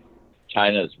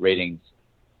 China's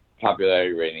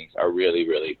popularity ratings are really,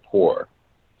 really poor.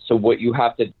 So what you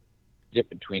have to dip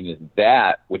between is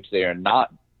that, which they are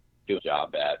not doing a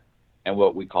job at, and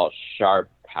what we call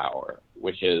sharp power,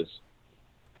 which is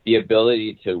the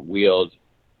ability to wield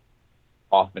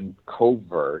often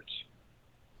covert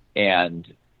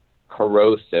and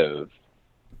corrosive,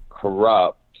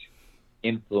 corrupt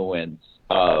influence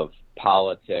of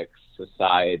politics,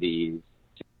 societies,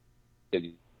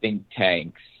 think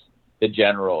tanks, the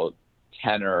general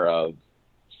tenor of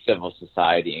civil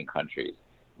society in countries.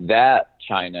 That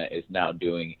China is now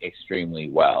doing extremely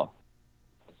well.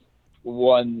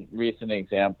 One recent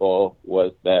example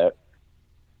was that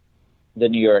the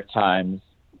New York Times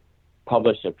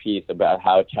published a piece about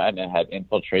how China had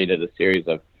infiltrated a series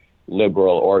of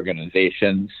liberal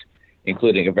organizations,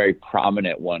 including a very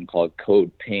prominent one called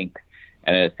Code Pink,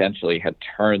 and it essentially had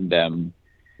turned them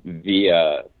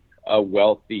via a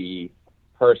wealthy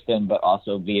person, but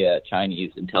also via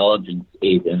Chinese intelligence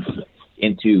agents,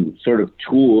 into sort of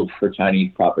tools for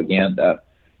Chinese propaganda.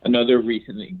 Another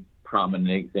recently prominent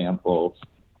example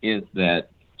is that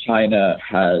China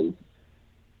has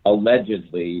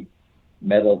allegedly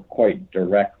meddled quite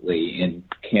directly in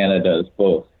Canada's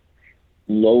both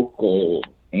local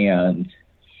and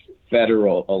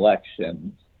federal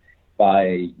elections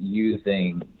by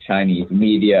using Chinese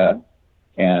media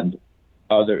and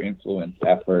other influence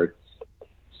efforts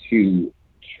to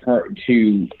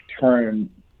turn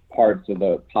parts of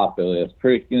the populace,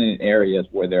 particularly in areas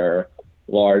where there are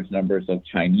large numbers of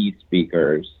Chinese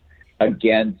speakers,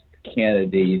 against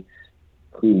candidates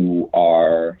who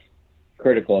are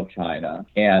critical of China.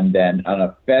 And then on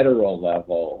a federal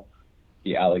level,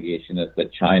 the allegation is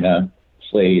that China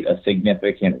played a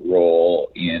significant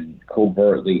role in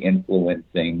covertly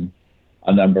influencing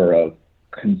a number of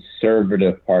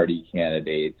conservative party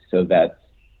candidates. So that's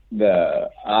the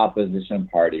opposition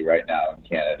party right now in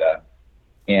Canada.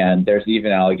 And there's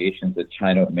even allegations that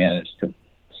China managed to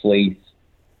place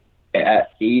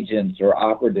agents or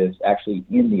operatives actually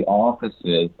in the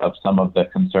offices of some of the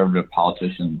conservative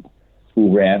politicians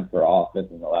who ran for office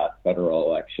in the last federal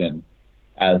election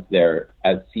as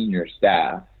senior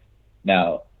staff.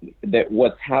 Now,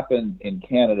 what's happened in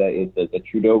Canada is that the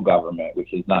Trudeau government,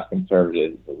 which is not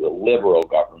conservative, is a liberal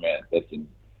government that's in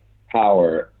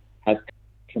power, has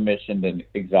commissioned an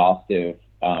exhaustive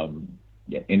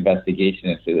investigation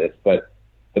into this. But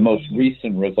the most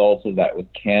recent results of that was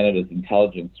Canada's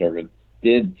intelligence service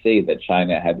did say that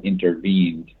China had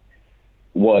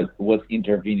was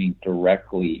intervening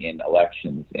directly in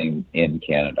elections in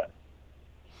Canada.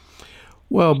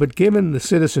 Well, but given the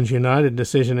Citizens United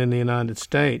decision in the United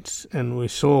States, and we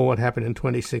saw what happened in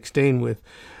 2016 with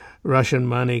Russian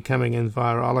money coming in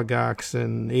via oligarchs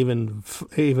and even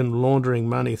laundering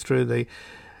money through the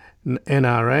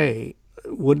NRA,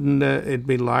 wouldn't it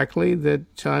be likely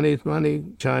that Chinese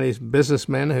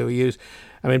businessmen who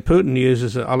Putin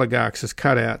uses oligarchs as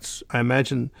cutouts. I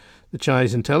imagine the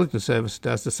Chinese intelligence service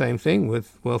does the same thing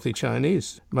with wealthy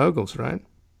Chinese moguls, right?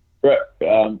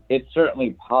 It's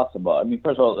certainly possible. I mean,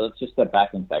 first of all, let's just step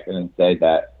back a second and say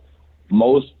that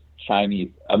most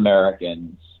Chinese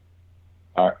Americans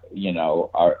are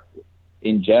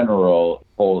in general,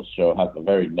 polls show have a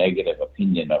very negative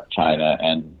opinion of China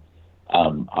and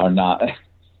are not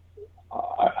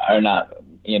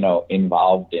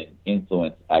involved in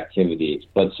influence activities.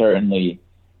 But certainly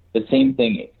the same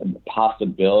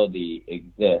possibility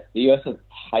exists. The U.S. has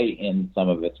tightened some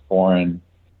of its foreign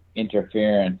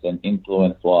interference and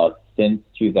influence laws since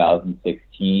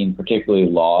 2016, particularly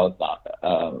laws.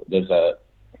 There's a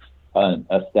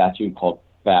statute called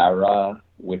FARA,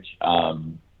 which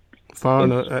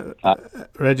Foreign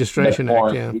Registration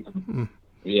Act,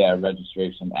 yeah.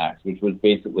 Registration Act, which was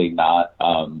basically not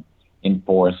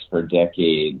enforced for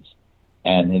decades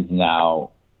and is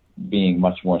now being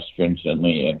much more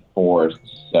stringently enforced.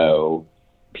 So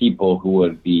people who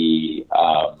would be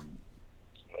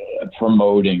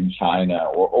promoting China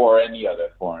or any other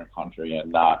foreign country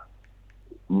and not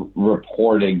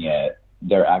reporting it,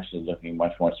 they're actually looking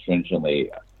much more stringently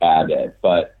at it.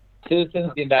 But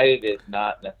Citizens United is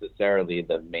not necessarily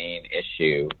the main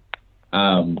issue.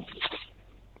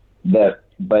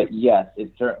 But yes,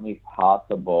 it's certainly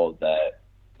possible that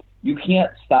you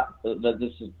can't stop. Let's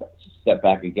just step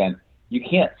back again. You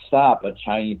can't stop a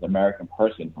Chinese American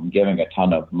person from giving a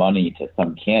ton of money to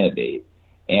some candidate.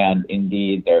 And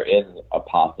indeed, there is a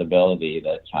possibility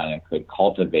that China could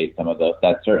cultivate some of those.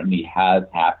 That certainly has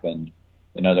happened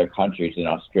in other countries. In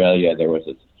Australia, there was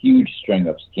a huge string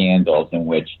of scandals in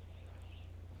which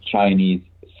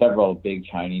several big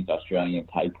Chinese Australian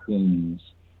tycoons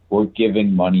were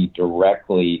giving money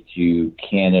directly to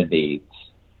candidates,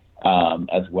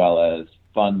 as well as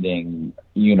funding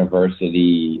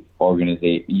university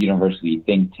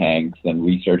think tanks and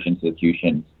research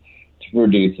institutions to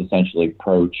produce essentially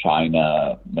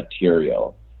pro-China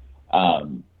material.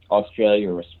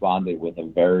 Australia responded with a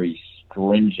very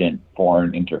stringent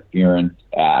foreign interference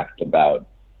act about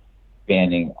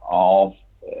banning all,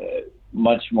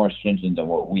 much more stringent than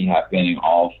what we have, banning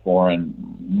all foreign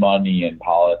money in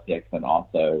politics, and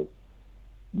also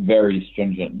very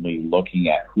stringently looking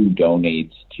at who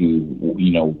donates to,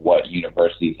 what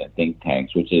universities and think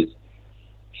tanks, which is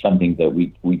something that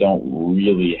we don't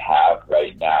really have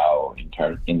right now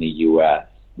in the U.S.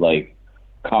 Like,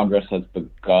 Congress has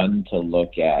begun to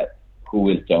look at who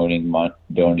is donating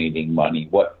money,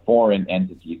 what foreign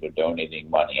entities are donating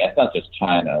money. It's not just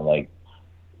China.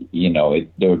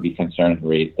 There would be concerns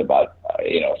raised about,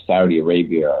 Saudi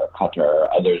Arabia or Qatar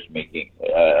or others making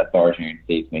authoritarian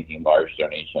states making large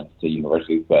donations to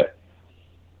universities, but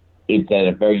it's at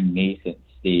a very nascent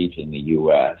stage in the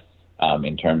U.S.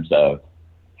 In terms of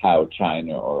how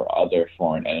China or other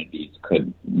foreign entities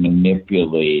could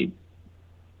manipulate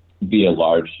via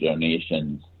large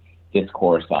donations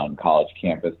discourse on college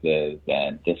campuses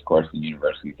and discourse in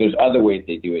universities. There's other ways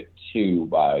they do it too,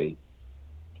 by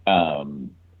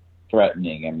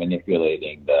threatening and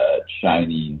manipulating the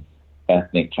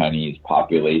ethnic Chinese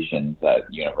populations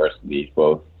at universities,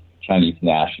 both Chinese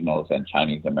nationals and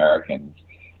Chinese Americans,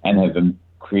 and have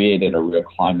created a real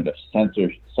climate of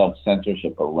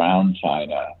self-censorship around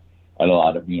China at a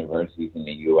lot of universities in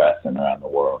the U.S. and around the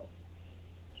world.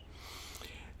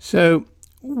 So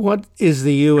what is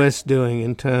the U.S. doing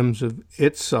in terms of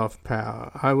its soft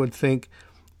power? I would think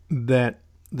that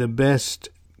the best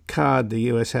card the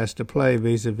U.S. has to play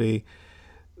vis-a-vis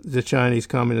the Chinese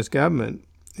Communist government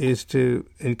is to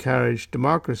encourage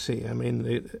democracy. I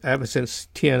mean, ever since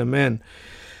Tiananmen,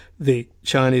 the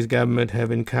Chinese government have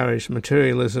encouraged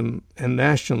materialism and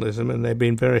nationalism, and they've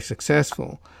been very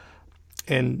successful.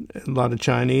 And a lot of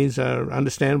Chinese are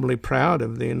understandably proud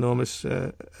of the enormous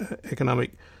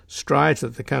economic strides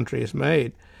that the country has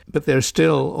made. But there's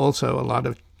still also a lot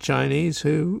of Chinese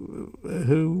who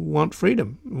want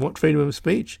freedom of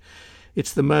speech.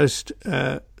 It's the most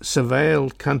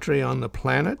surveilled country on the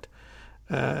planet,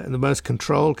 the most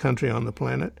controlled country on the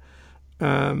planet.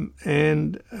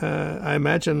 And I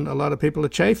imagine a lot of people are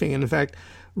chafing. And in fact,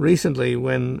 recently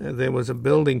when there was a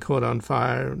building caught on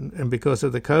fire and because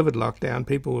of the COVID lockdown,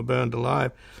 people were burned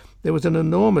alive, there was an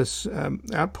enormous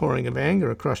outpouring of anger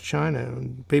across China,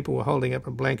 and people were holding up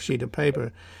a blank sheet of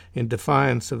paper in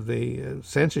defiance of the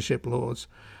censorship laws.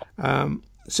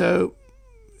 So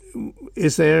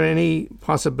is there any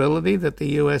possibility that the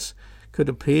U.S. could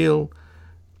appeal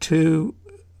to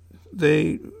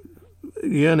the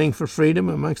yearning for freedom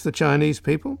amongst the Chinese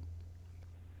people?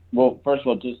 Well, first of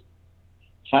all, just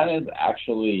China is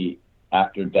actually,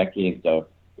 after decades of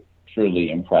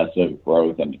truly impressive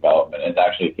growth and development, is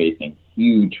actually facing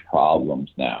huge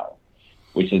problems now,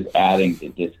 which is adding to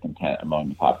discontent among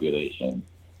the population.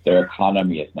 Their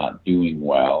economy is not doing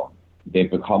well. They've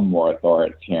become more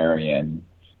authoritarian.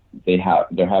 They're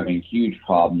having huge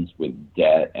problems with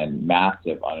debt and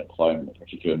massive unemployment,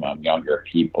 particularly among younger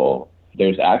people.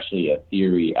 There's actually a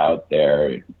theory out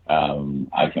there.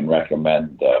 I can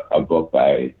recommend a book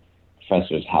by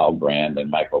Professors Halbrand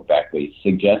and Michael Beckley,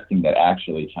 suggesting that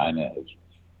actually China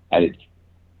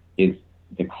is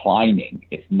declining.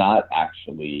 It's not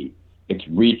actually, it's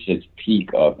reached its peak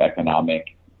of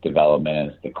economic development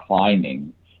and it's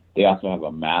declining. They also have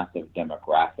a massive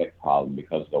demographic problem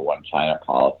because of the One China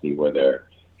policy, where they're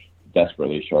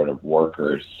desperately short of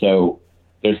workers. So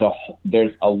there's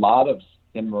a lot of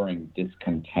simmering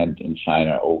discontent in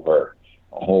China over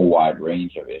a whole wide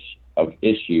range of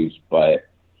issues, but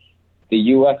the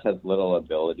U.S. has little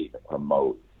ability to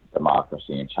promote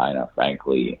democracy in China,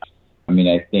 frankly. I mean,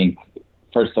 I think,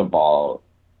 first of all,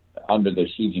 under the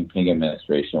Xi Jinping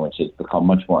administration, which has become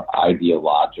much more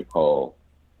ideological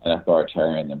and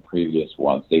authoritarian than previous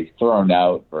ones, they've thrown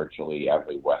out virtually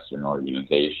every Western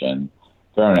organization,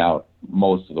 thrown out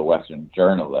most of the Western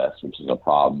journalists, which is a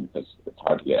problem because it's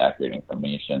hard to get accurate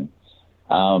information.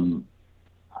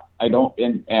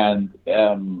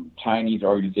 Chinese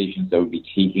organizations that would be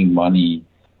taking money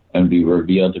and be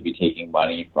revealed to be taking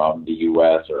money from the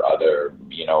U.S. or other,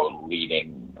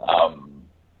 leading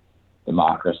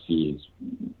democracies,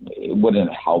 it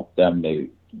wouldn't help them. They'd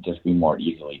just be more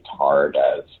easily tarred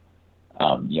as,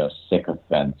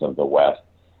 sycophants of the West.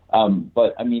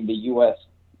 But I mean, the U.S.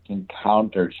 can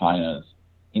counter China's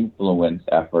influence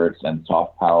efforts and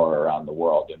soft power around the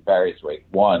world in various ways.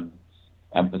 One,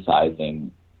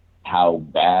 emphasizing how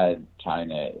bad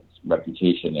China's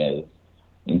reputation is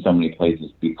in so many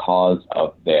places because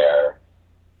of their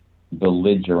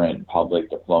belligerent public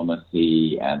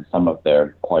diplomacy and some of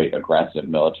their quite aggressive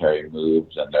military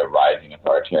moves and their rising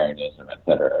authoritarianism,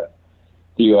 etc.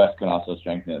 The U.S. can also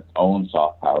strengthen its own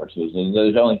soft power too. So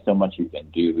there's only so much you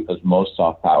can do because most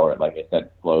soft power, like I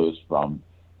said, flows from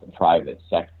the private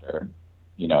sector.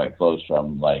 It flows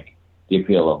from like the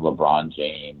appeal of LeBron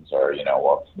James or,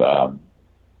 of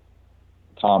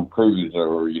Tom Cruise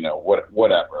or,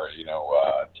 whatever,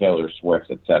 Taylor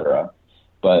Swift, etc.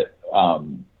 But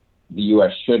the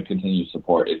U.S. should continue to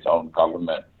support its own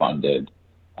government-funded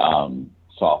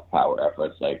soft power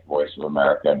efforts like Voice of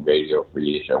America and Radio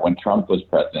Free Asia. When Trump was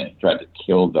president, he tried to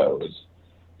kill those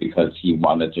because he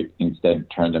wanted to instead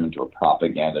turn them into a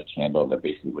propaganda channel that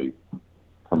basically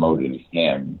promoted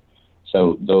him.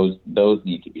 So those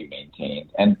need to be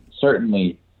maintained. And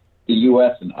certainly the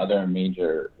U.S. and other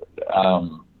major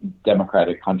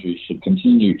democratic countries should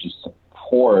continue to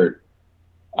support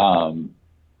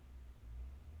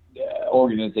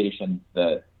organizations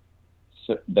that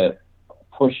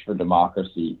push for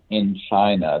democracy in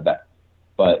China,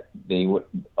 but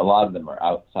a lot of them are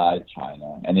outside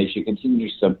China, and they should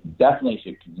definitely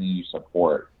continue to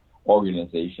support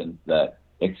organizations that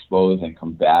expose and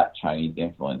combat Chinese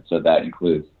influence. So that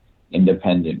includes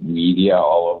independent media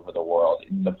all over the world.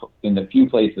 In the few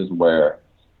places where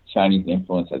Chinese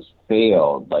influence has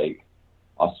failed, like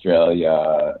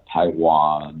Australia,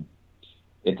 Taiwan,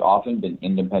 it's often been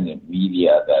independent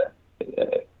media that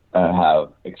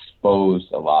have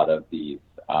exposed a lot of these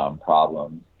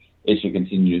problems. it should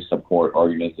continue to support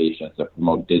organizations that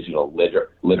promote digital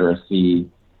literacy,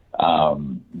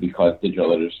 because digital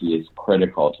literacy is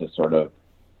critical to sort of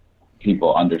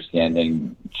people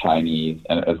understanding Chinese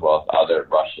and as well as other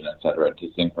Russian, et cetera,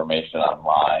 disinformation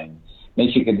online.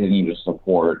 They should continue to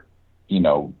support,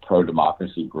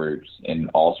 pro-democracy groups in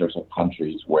all sorts of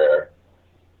countries where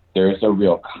there is a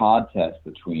real contest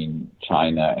between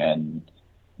China and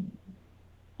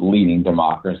leading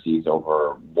democracies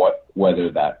over whether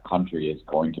that country is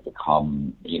going to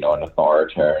become, an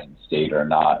authoritarian state or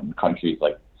not. And countries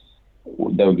like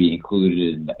that would be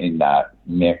included in that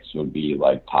mix would be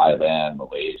like Thailand,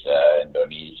 Malaysia,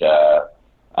 Indonesia,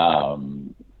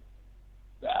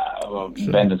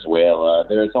 Venezuela.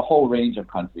 There's a whole range of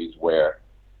countries where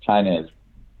China has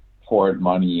poured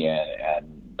money in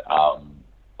and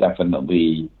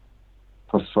definitely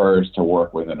prefers to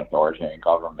work with an authoritarian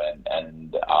government,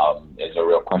 and is a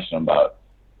real question about,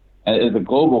 and is a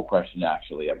global question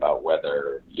actually, about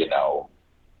whether,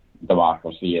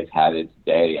 democracy has had its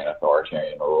day and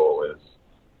authoritarian rule is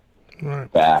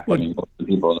back. I mean, most of the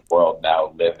people in the world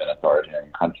now live in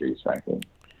authoritarian countries, frankly.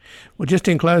 Well, just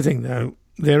in closing, though,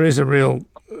 there is a real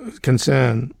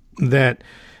concern that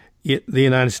the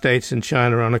United States and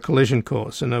China are on a collision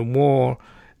course, and a war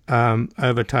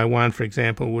over Taiwan, for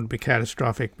example, would be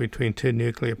catastrophic between two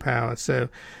nuclear powers. So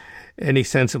any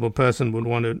sensible person would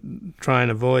want to try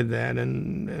and avoid that.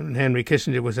 And Henry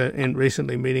Kissinger was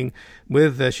recently meeting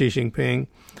with Xi Jinping.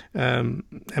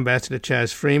 Ambassador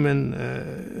Chaz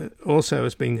Freeman also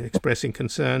has been expressing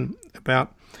concern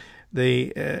about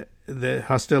the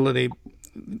hostility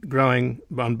growing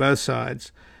on both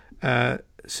sides.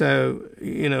 So,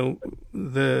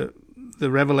 the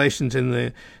revelations in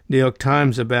the New York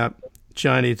Times about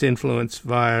Chinese influence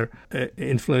via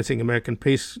influencing American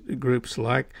peace groups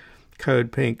like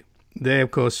Code Pink, they,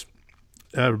 of course,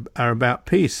 are about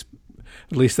peace.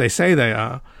 At least they say they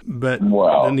are. But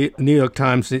the New York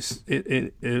Times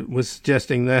it was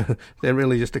suggesting that they're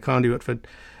really just a conduit for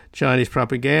Chinese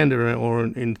propaganda, or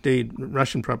indeed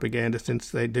Russian propaganda,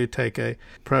 since they do take a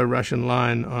pro-Russian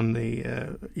line on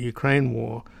the Ukraine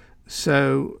war.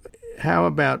 So how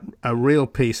about a real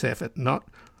peace effort, not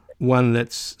one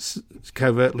that's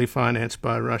covertly financed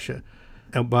by Russia,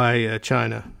 by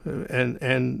China?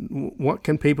 And what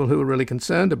can people who are really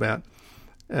concerned about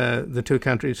the two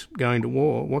countries going to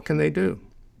war, what can they do?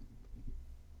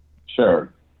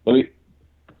 Sure.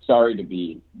 Sorry to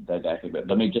be didactic, but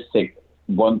let me just say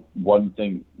one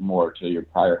thing more to your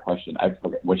prior question,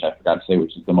 which I forgot to say,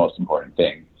 which is the most important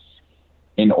thing.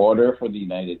 In order for the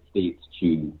United States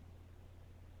to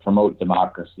promote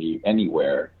democracy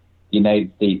anywhere, the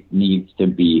United States needs to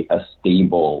be a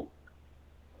stable,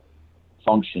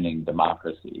 functioning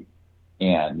democracy.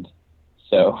 And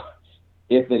so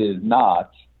if it is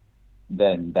not,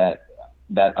 then that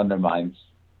undermines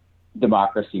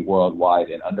democracy worldwide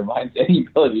and undermines any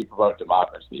ability to promote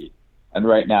democracy. And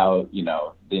right now,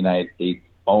 the United States'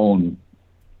 own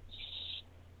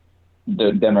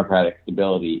the democratic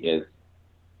stability is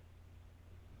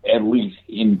at least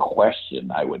in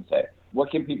question, I would say.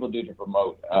 What can people do to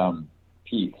promote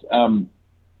peace?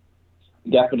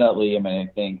 Definitely, I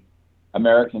think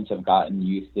Americans have gotten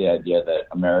used to the idea that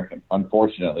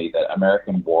unfortunately,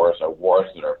 American wars are wars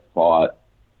that are fought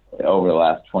over the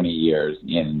last 20 years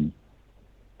in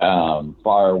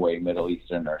faraway Middle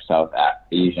Eastern or South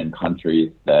Asian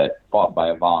countries that fought by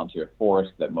a volunteer force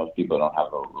that most people don't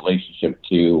have a relationship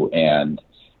to, and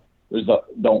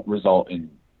don't result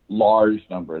in large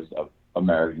numbers of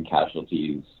American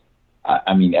casualties.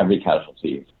 I mean, every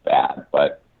casualty is bad,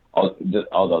 but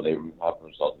although they have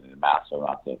resulted in massive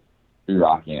amounts of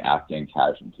Iraqi and Afghan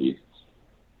casualties.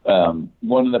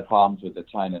 One of the problems with the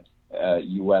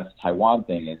China-U.S.-Taiwan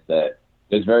thing is that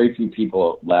there's very few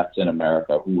people left in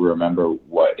America who remember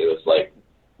what it was like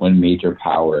when major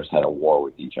powers had a war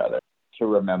with each other, to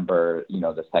remember,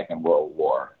 the Second World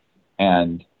War.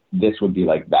 And this would be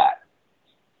like that.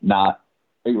 Not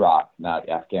Iraq, not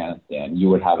Afghanistan. You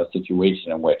would have a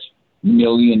situation in which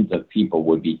millions of people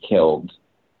would be killed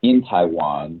in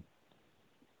Taiwan,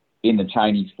 in the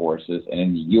Chinese forces, and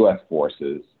in the U.S.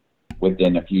 forces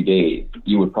within a few days.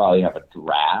 You would probably have a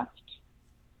draft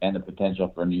and the potential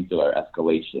for nuclear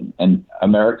escalation. And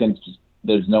Americans,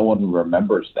 there's no one who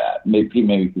remembers that. Maybe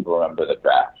people remember the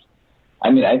draft. I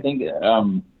mean, I think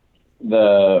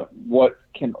what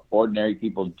can ordinary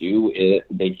people do is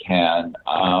they can,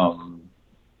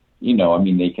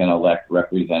 they can elect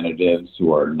representatives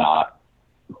who are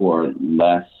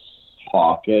less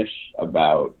hawkish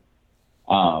about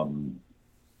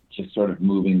just sort of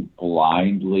moving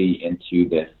blindly into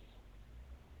this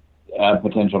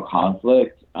potential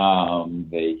conflict.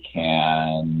 They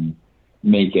can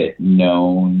make it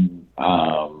known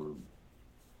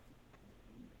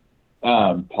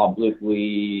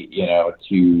publicly,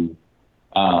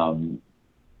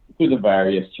 through the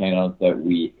various channels that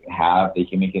we have. They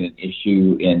can make it an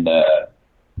issue in the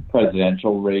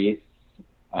presidential race.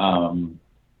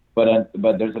 But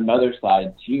there's another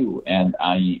side too, and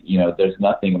there's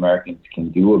nothing Americans can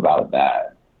do about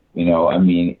that.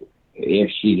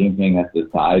 If Xi Jinping has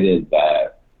decided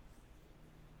that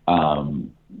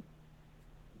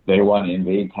they want to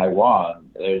invade Taiwan,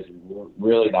 there's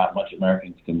really not much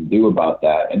Americans can do about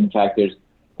that. And in fact,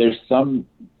 there's some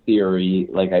theory,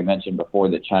 like I mentioned before,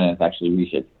 that China has actually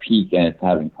reached its peak and it's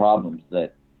having problems,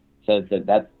 that says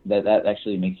that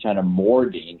actually makes China more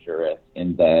dangerous,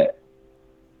 in that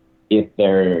if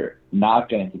they're not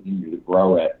going to continue to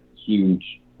grow at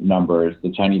huge numbers,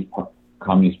 the Chinese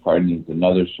Communist Party needs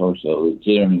another source of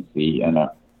legitimacy, and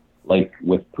like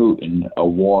with Putin, a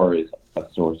war is a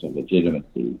source of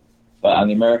legitimacy. But on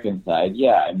the American side,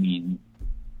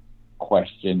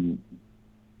 question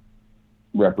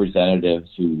representatives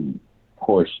who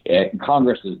push it.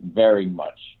 Congress is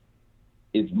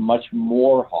much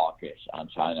more hawkish on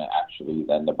China actually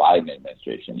than the Biden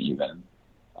administration even.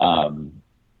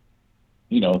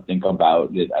 Think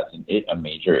about it as a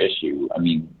major issue.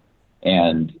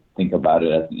 And think about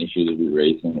it as an issue that we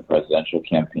raised in the presidential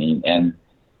campaign, and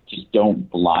just don't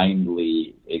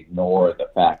blindly ignore the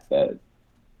fact that,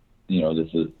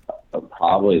 this is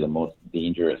probably one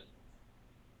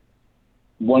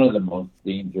of the most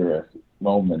dangerous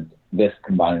moments, this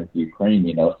combined with Ukraine,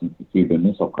 since the Cuban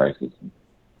Missile Crisis.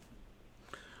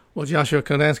 Well, Joshua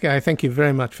Kurlantzick, I thank you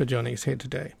very much for joining us here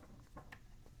today.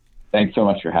 Thanks so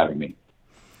much for having me.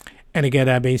 And again,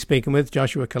 I've been speaking with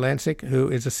Joshua Kurlantzick, who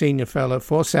is a senior fellow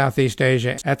for Southeast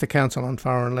Asia at the Council on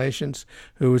Foreign Relations,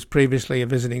 who was previously a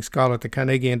visiting scholar at the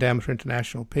Carnegie Endowment for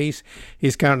International Peace.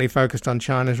 He's currently focused on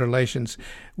China's relations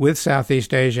with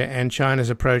Southeast Asia and China's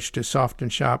approach to soft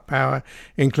and sharp power,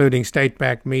 including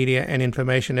state-backed media and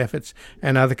information efforts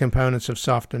and other components of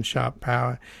soft and sharp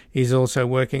power. He's also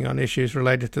working on issues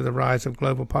related to the rise of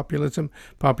global populism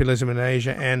in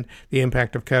Asia, and the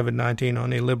impact of COVID-19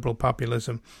 on illiberal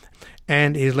populism.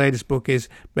 And his latest book is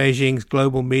Beijing's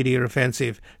Global Media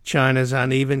Offensive, China's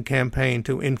Uneven Campaign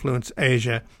to Influence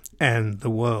Asia and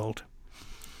the World.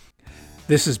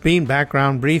 This has been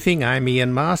Background Briefing. I'm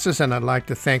Ian Masters, and I'd like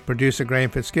to thank producer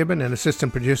Graham Fitzgibbon and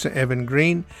assistant producer Evan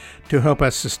Green. To help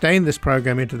us sustain this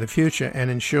program into the future and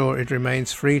ensure it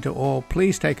remains free to all,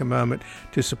 please take a moment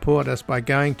to support us by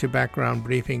going to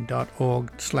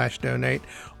backgroundbriefing.org/donate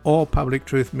or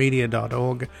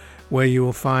publictruthmedia.org, where you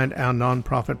will find our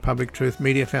non-profit Public Truth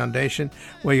Media Foundation,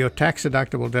 where your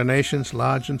tax-deductible donations,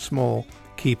 large and small,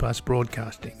 keep us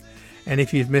broadcasting. And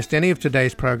if you've missed any of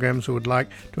today's programs or would like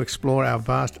to explore our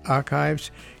vast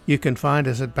archives, you can find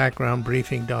us at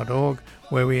backgroundbriefing.org,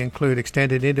 where we include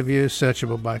extended interviews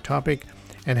searchable by topic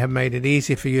and have made it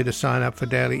easy for you to sign up for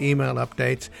daily email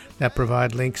updates that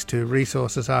provide links to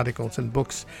resources, articles, and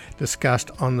books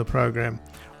discussed on the program.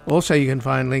 Also, you can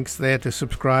find links there to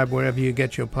subscribe wherever you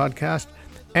get your podcast,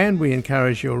 and we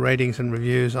encourage your ratings and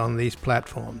reviews on these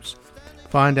platforms.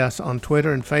 Find us on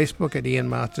Twitter and Facebook at Ian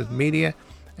Masters Media,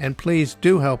 and please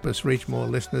do help us reach more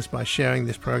listeners by sharing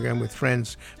this program with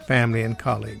friends, family, and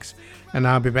colleagues. And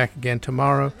I'll be back again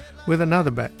tomorrow with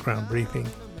another Background Briefing.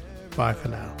 Bye for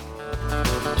now.